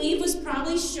we believe was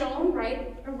probably shown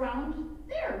right around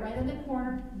there here, right in the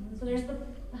corner. So there's the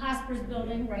hospice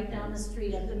building right down the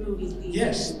street at the movie theater.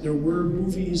 Yes, there were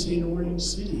movies in Orange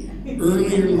City,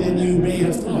 earlier than you may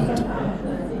have thought.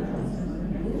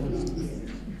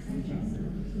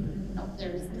 Oh,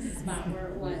 there's the spot where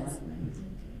it was.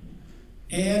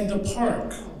 And the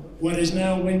park, what is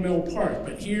now Windmill Park.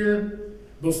 But here,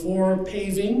 before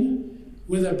paving,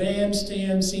 with a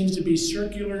bandstand, seems to be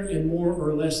circular and more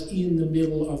or less in the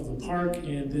middle of the park,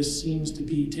 and this seems to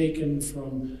be taken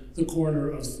from the corner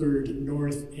of 3rd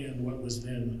North and what was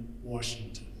then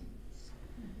Washington.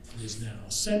 It is now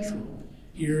Central.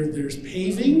 Here there's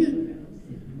paving,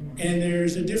 and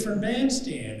there's a different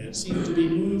bandstand. It seems to be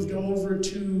moved over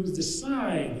to the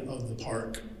side of the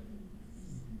park.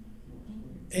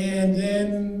 And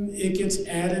then it gets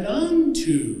added on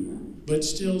to, but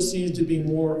still seems to be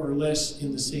more or less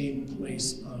in the same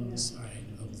place on the side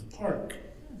of the park.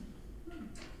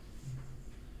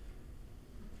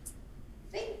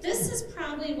 I think this is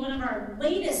probably one of our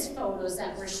latest photos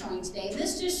that we're showing today.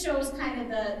 This just shows kind of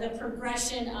the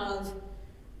progression of,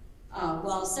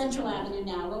 well, Central Avenue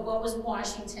now, but what was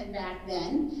Washington back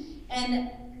then. And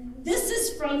this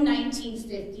is from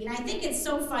 1950, and I think it's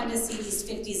so fun to see these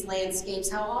 50s landscapes,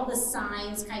 how all the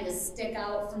signs kind of stick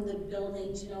out from the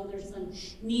buildings. You know, there's some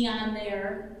neon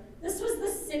there. This was the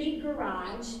city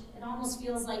garage. It almost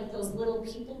feels like those little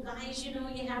people guys, you know,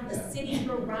 you have the city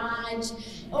garage.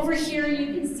 Over here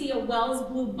you can see a Wells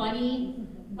Blue bunny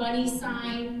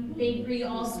sign, bakery,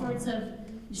 all sorts of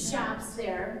shops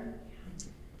there.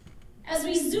 As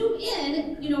we zoom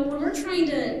in, you know, when we're trying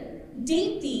to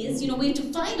date these, you know, we have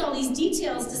to find all these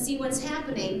details to see what's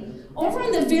happening. Over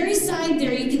on the very side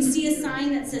there, you can see a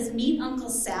sign that says Meet Uncle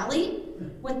Sally.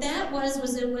 What that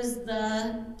was it was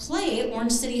the play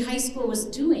Orange City High School was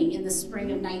doing in the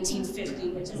spring of 1950,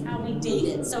 which is how we date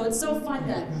it. So it's so fun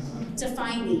to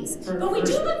find these. But we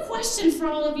do have a question for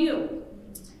all of you.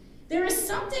 There is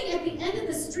something at the end of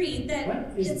the street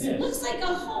that looks like a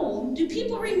home. Do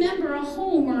people remember a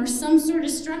home or some sort of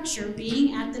structure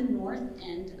being at the north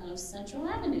end of Central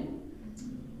Avenue?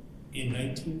 In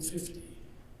 1950.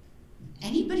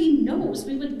 Anybody knows?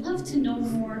 We would love to know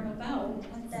more about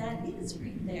what that is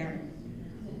right there.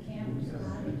 The campus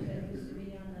cottage that used to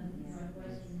be on the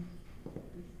northwestern,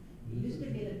 it used to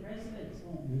be the president's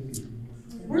home.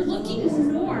 We're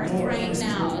looking north right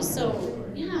now, so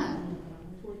yeah.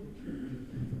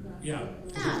 Yeah,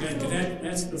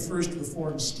 that's the first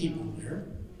reformed steeple there.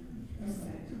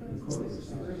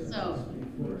 So,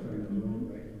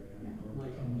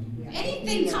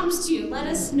 anything comes to you, let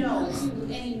us know if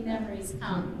any memories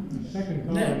come. The second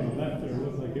car on the left there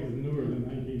looks like it was newer than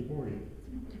 1940.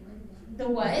 The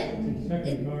what? The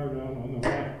second car down on the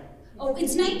left. Oh,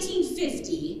 it's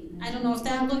 1950. I don't know if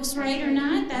that looks right or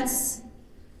not. That's,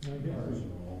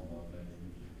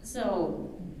 so.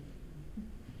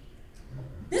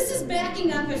 This is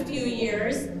backing up a few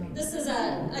years. This is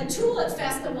a Tulip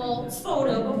Festival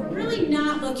photo, but we're really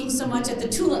not looking so much at the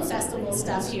Tulip Festival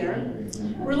stuff here.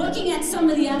 We're looking at some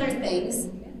of the other things.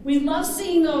 We love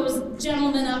seeing those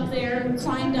gentlemen up there who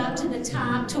climbed up to the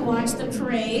top to watch the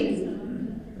parade.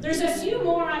 There's a few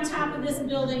more on top of this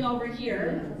building over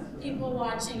here, people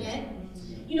watching it.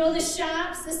 You know the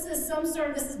shops, this is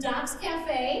Doc's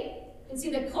Cafe. You can see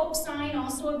the Coke sign,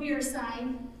 also a beer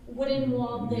sign, wooden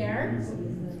wall there.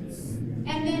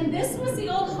 And then this was the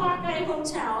old Hawkeye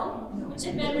Hotel, which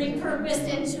had been repurposed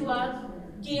into a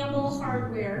Gamble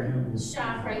hardware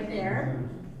shop right there.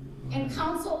 And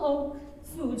Council Oak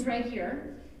Foods right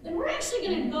here. Then we're actually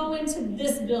going to go into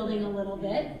this building a little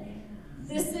bit.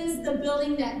 This is the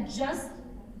building that just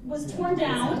was torn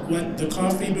down. The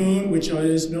Coffee Moon, which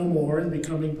is no more and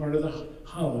becoming part of the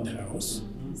Holland House.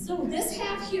 So this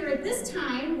half here at this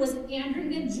time was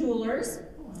Andrea Jewelers.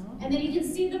 And then you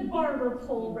can see the barber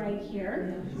pole right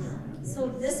here. So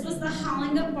this was the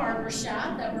Hollinga Barber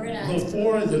Shop that we're gonna...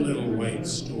 Before the little white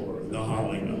store, the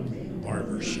Hollinga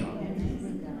Barber Shop.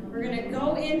 We're gonna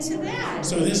go into that.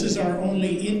 So this is our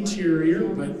only interior,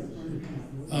 but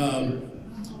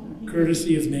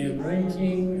courtesy of Nan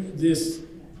Ranking, this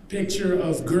picture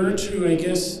of Gert, who I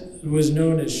guess was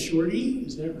known as Shorty,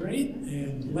 is that right?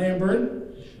 And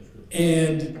Lambert,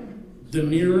 and the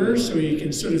mirror, so you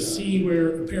can sort of see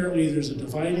where apparently there's a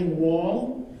dividing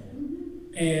wall.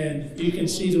 And you can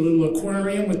see the little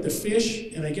aquarium with the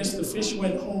fish, and I guess the fish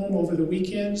went home over the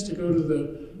weekends to go to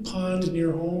the pond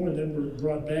near home and then were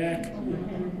brought back.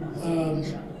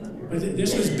 But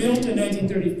this was built in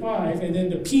 1935, and then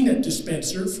the peanut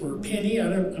dispenser for a penny.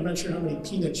 I'm not sure how many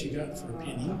peanuts you got for a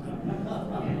penny.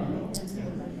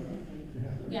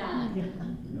 Yeah.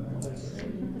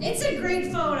 It's a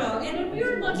great photo, and when we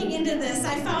were looking into this,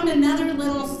 I found another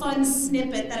little fun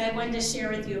snippet that I wanted to share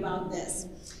with you about this.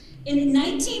 In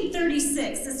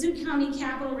 1936, the Sioux County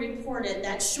Capitol reported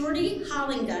that Shorty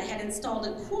Hollinga had installed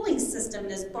a cooling system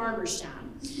in his barber shop.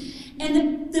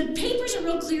 And the papers are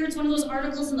real clear. It's one of those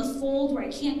articles in the fold where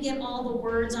I can't get all the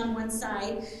words on one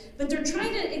side. But they're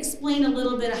trying to explain a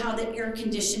little bit of how the air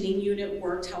conditioning unit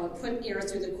worked, how it put air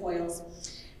through the coils.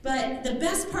 But the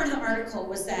best part of the article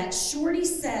was that Shorty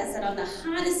says that on the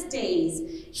hottest days,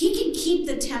 he can keep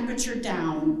the temperature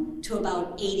down to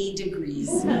about 80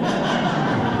 degrees.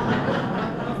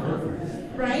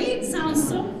 Right? Sounds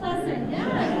so pleasant,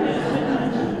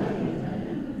 yeah.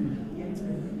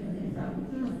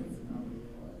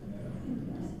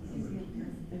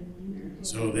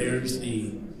 So there's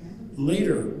the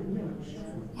later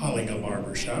Hollinga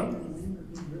Barbershop.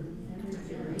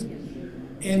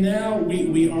 And now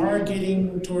we are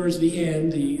getting towards the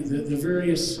end, the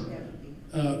various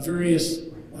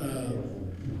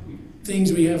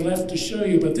things we have left to show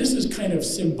you, but this is kind of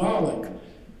symbolic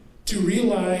to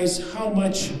realize how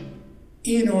much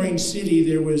in Orange City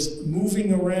there was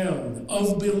moving around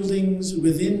of buildings,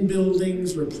 within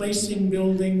buildings, replacing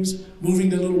buildings, moving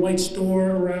the little white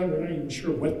store around. We're not even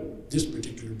sure what this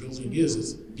particular building is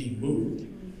that's being moved.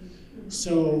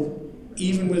 So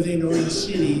even within Orange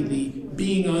City, the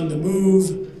being on the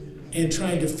move and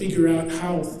trying to figure out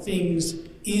how things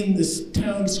in this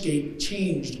townscape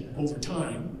changed over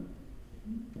time.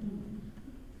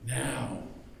 Now.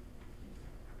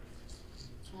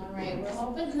 All right, we're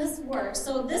hoping this works.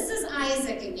 So this is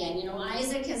Isaac again. You know,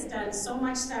 Isaac has done so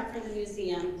much stuff for the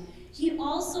museum. He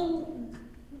also,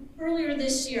 earlier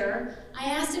this year, I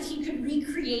asked if he could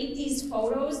recreate these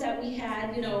photos that we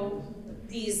had, you know,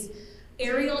 these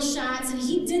aerial shots, and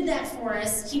he did that for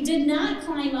us. He did not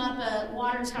climb up a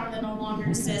water tower that no longer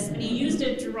exists, but he used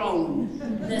a drone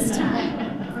this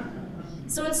time.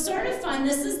 So it's sort of fun.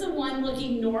 This is the one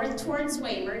looking north towards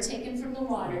Weymouth, taken from the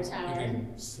water tower.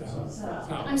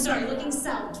 I'm sorry, looking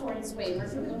south towards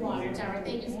Weymouth from the water tower.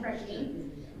 Thank you for correcting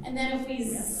me. And then if we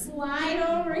slide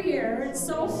over here, it's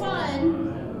so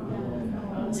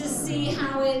fun to see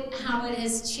how it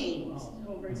has changed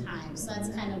over time. So that's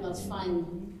kind of a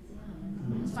fun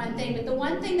thing. But the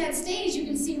one thing that stays, you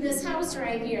can see this house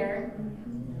right here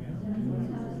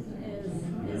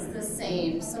is the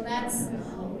same. So that's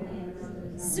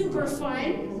super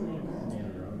fun.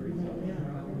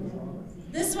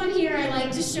 This one here I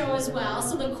like to show as well.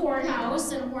 So the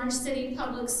courthouse in Orange City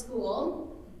Public School.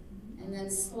 And then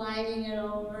sliding it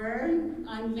over,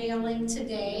 unveiling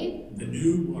today. The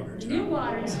new water tower. The new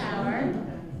water tower.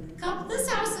 This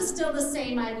house is still the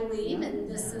same, I believe, and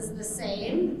this is the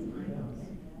same.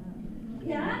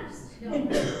 Yeah?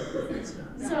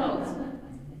 So.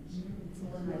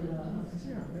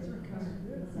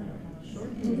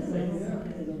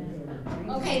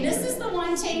 Okay, this is the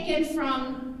one taken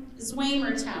from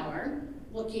Zweimer Tower,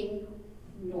 looking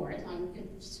north. I'm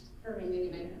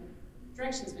getting my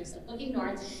directions mixed up. Looking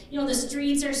north. You know, the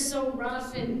streets are so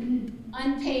rough and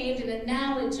unpaved, and then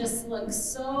now it just looks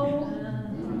so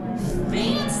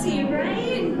fancy,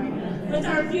 right? With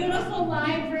our beautiful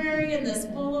library and this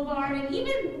boulevard, and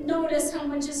even notice how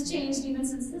much has changed even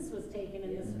since this was taken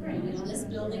in the spring. You know, this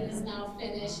building is now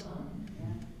finished.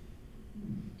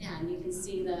 Yeah, and you can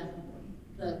see the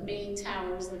main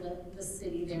towers of the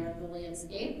city there of the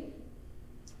landscape.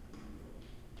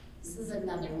 This is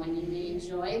another one you may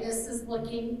enjoy. This is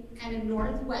looking kind of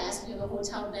northwest, you know, the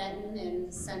Hotel Benton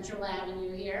and Central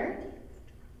Avenue here.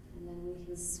 And then we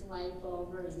can swipe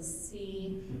over and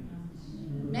see.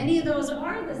 Many of those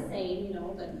are the same, you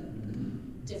know, but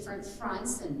different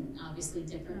fronts and obviously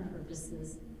different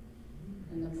purposes.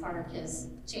 And the park has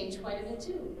changed quite a bit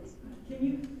too.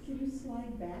 Can you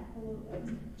slide back a little?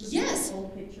 Yes. The whole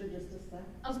picture just a sec?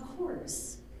 Of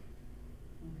course.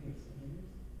 Okay, so here's.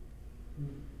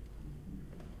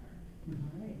 All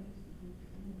right.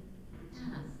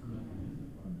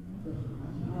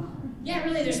 Yeah,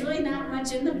 really, there's really not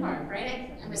much in the park,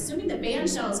 right? I'm assuming the band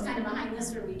shell is kind of behind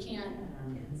this where we can't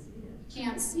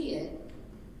see it.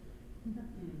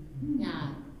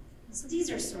 Yeah. So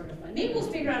these are sort of fun. Maybe we'll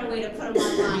figure out a way to put them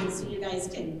online so you guys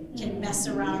can mess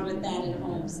around with that at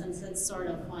home, since it's sort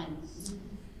of fun.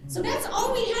 So that's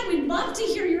all we had. We'd love to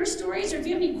hear your stories, or if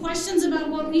you have any questions about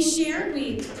what we shared,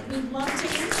 we'd love to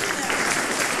answer them.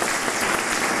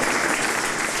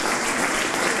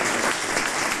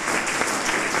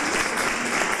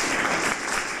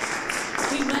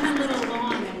 We went a little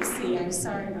long, I see. I'm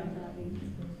sorry about that.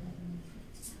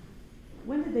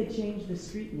 When did they change the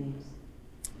street names?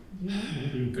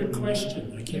 Good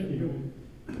question. I can't remember.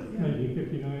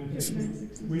 1959. 59.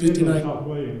 We lived in South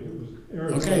Williams, it was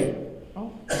Arizona. Okay,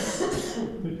 Oh,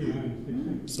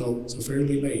 59, 60. so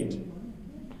fairly late. Did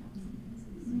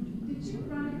you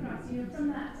run across, from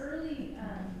that early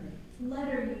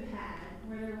letter you had,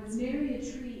 where there was nary a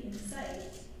tree in sight,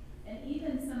 and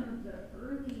even some of the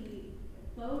early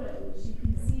photos, you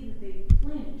can see that they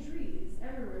planted trees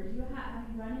everywhere. Have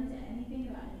you run into anything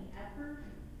about any effort?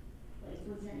 Like,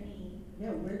 was there any yeah,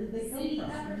 where did they come city from?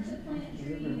 effort to plant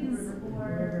trees,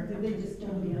 or? Did they just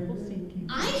tell the Appleseed?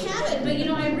 I haven't, but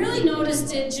I really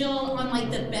noticed it, Jill, on like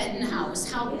the Benton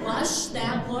house, how lush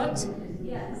that looked,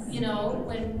 Yes.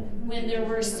 when there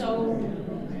were so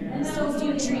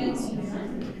few trees.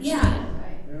 Yeah,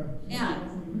 yeah,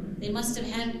 they must have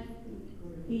had,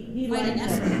 He Quite an liked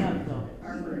that effort. stuff though.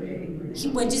 Arbor Day.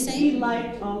 what'd you He say?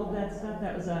 liked all of that stuff.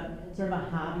 That was a sort of a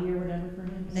hobby or whatever for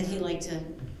him. That he liked to,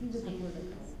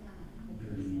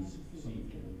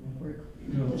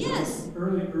 yes.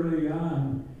 Early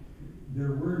on,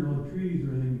 there were no trees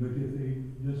or anything, but if they,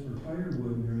 just for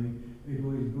firewood and everything, they'd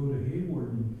always go to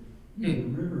Haywarden, the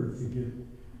river to get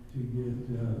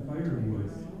firewood.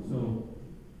 So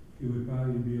it would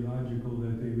probably be logical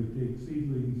that they would take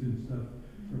seedlings and stuff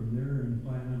from there and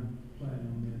plant them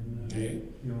and, Okay.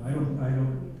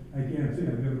 I can't say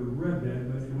I've ever read that,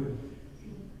 but it would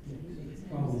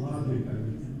follow logic, I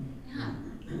would think. Yeah,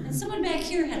 and someone back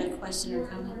here had a question or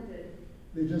comment.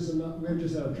 We just had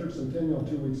a church centennial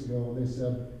 2 weeks ago, and they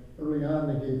said early on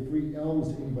they gave free elms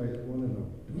to anybody that wanted them.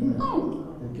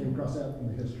 Oh. And came across that in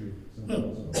the history.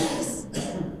 Yes.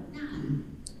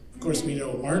 Of course, we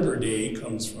know Arbor Day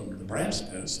comes from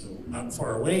Nebraska, so not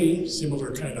far away,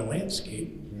 similar kind of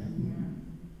landscape.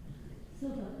 So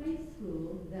the high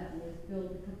school that was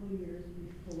built a couple years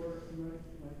before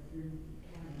Northwestern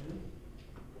County,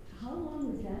 how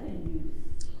long was that in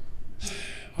use?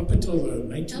 Up until the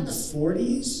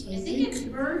 1940s, I think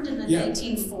it burned in the Yeah.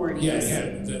 1940s. Yeah,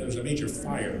 there was a major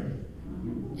fire.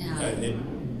 Yeah.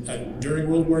 During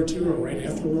World War II or right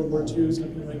after World War II,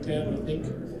 something like that, I think.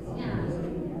 Yeah.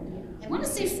 I want to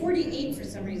say 48 for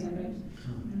some reason.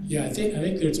 Yeah, I think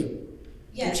there's a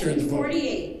Yeah, picture in the book.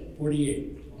 48.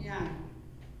 48. Yeah.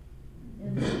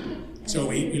 So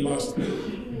we lost. The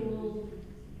school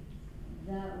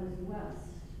that was west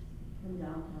from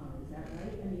downtown, is that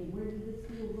right? I mean, where did the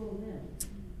school go then?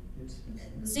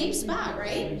 Same spot,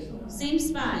 right? Same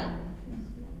spot.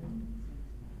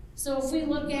 So if we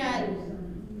look at,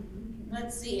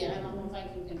 let's see, I don't know if I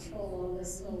can control all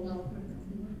this so well.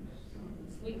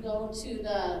 If we go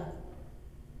to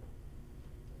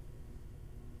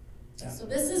so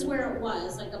this is where it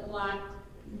was, like a block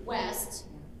west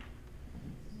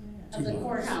of the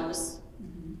courthouse.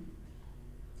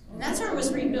 And that's where it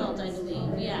was rebuilt, I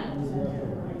believe, yeah.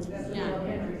 Yeah.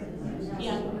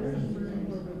 Yeah.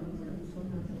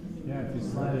 Yeah, if you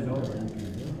slide it over, you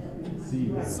can see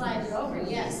that. Slide it over,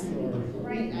 yes.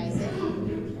 Right, Isaac.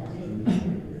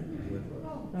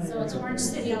 So it's Orange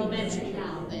City Elementary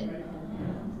now, but,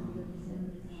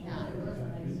 yeah.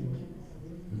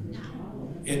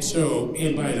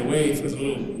 And by the way, for the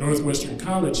little Northwestern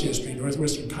College history,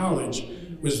 Northwestern College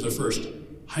was the first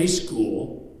high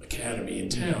school academy in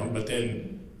town, but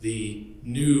then the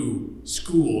new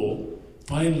school,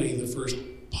 finally the first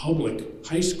public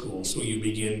high school, so you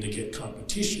begin to get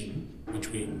competition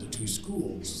between the two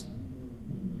schools.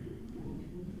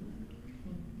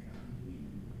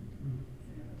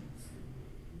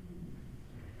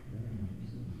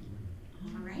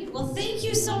 All right, well, thank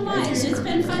you so much. It's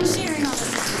been fun sharing all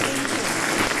this with you. Thank you.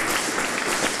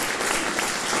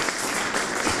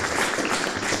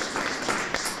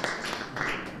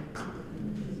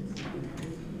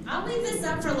 I'll leave this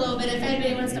up for a little bit if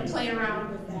anybody wants to play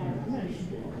around with that.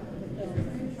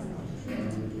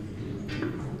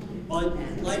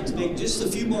 I'd like to make just a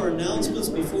few more announcements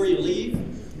before you leave.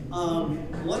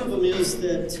 One of them is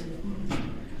that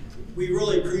we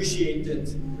really appreciate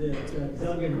that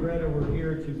Doug and Greta were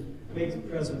here to make the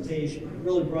presentation. It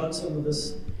really brought some of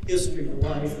this history to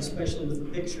life, especially with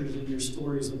the pictures and your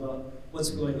stories about what's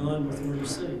going on with Orange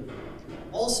City.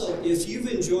 Also, if you've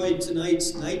enjoyed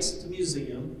tonight's Nights at the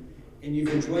Museum and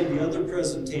you've enjoyed the other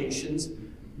presentations,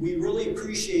 we really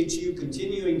appreciate you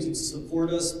continuing to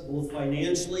support us both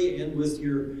financially and with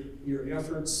your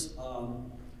efforts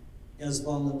as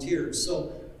volunteers.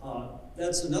 So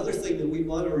that's another thing that we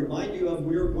want to remind you of.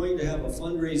 We're going to have a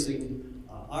fundraising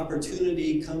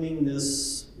opportunity coming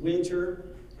this winter,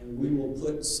 and we will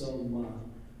put some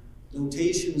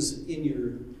notations in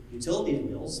your utility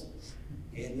bills,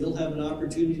 and you'll have an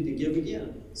opportunity to give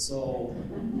again. So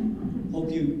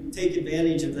hope you take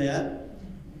advantage of that.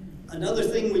 Another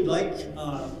thing we'd like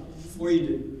for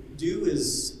you do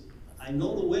is, I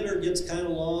know the winter gets kind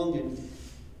of long, and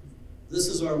this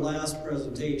is our last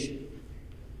presentation.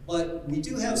 But we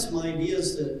do have some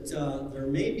ideas that there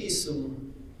may be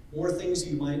some more things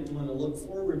you might want to look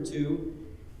forward to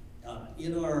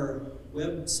in our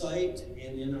website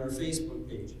and in our Facebook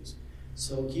pages.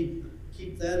 So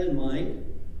keep that in mind.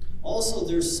 Also,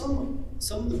 there's some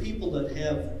of the people that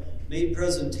have made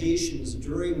presentations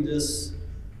during this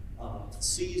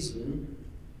season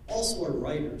also are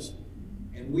writers.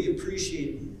 And we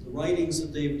appreciate the writings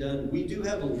that they've done. We do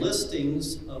have a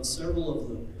listings of several of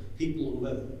the people who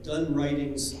have done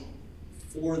writings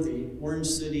for the Orange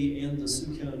City and the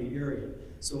Sioux County area.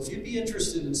 So if you'd be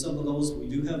interested in some of those, we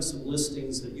do have some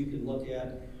listings that you can look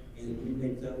at, and we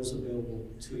make those available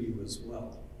to you as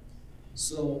well.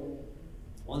 So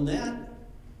on that,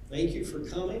 thank you for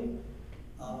coming.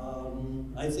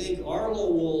 I think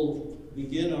Arlo will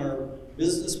begin our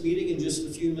business meeting in just a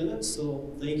few minutes,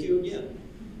 so thank you again.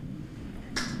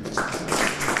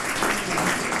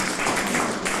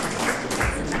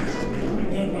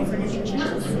 Don't forget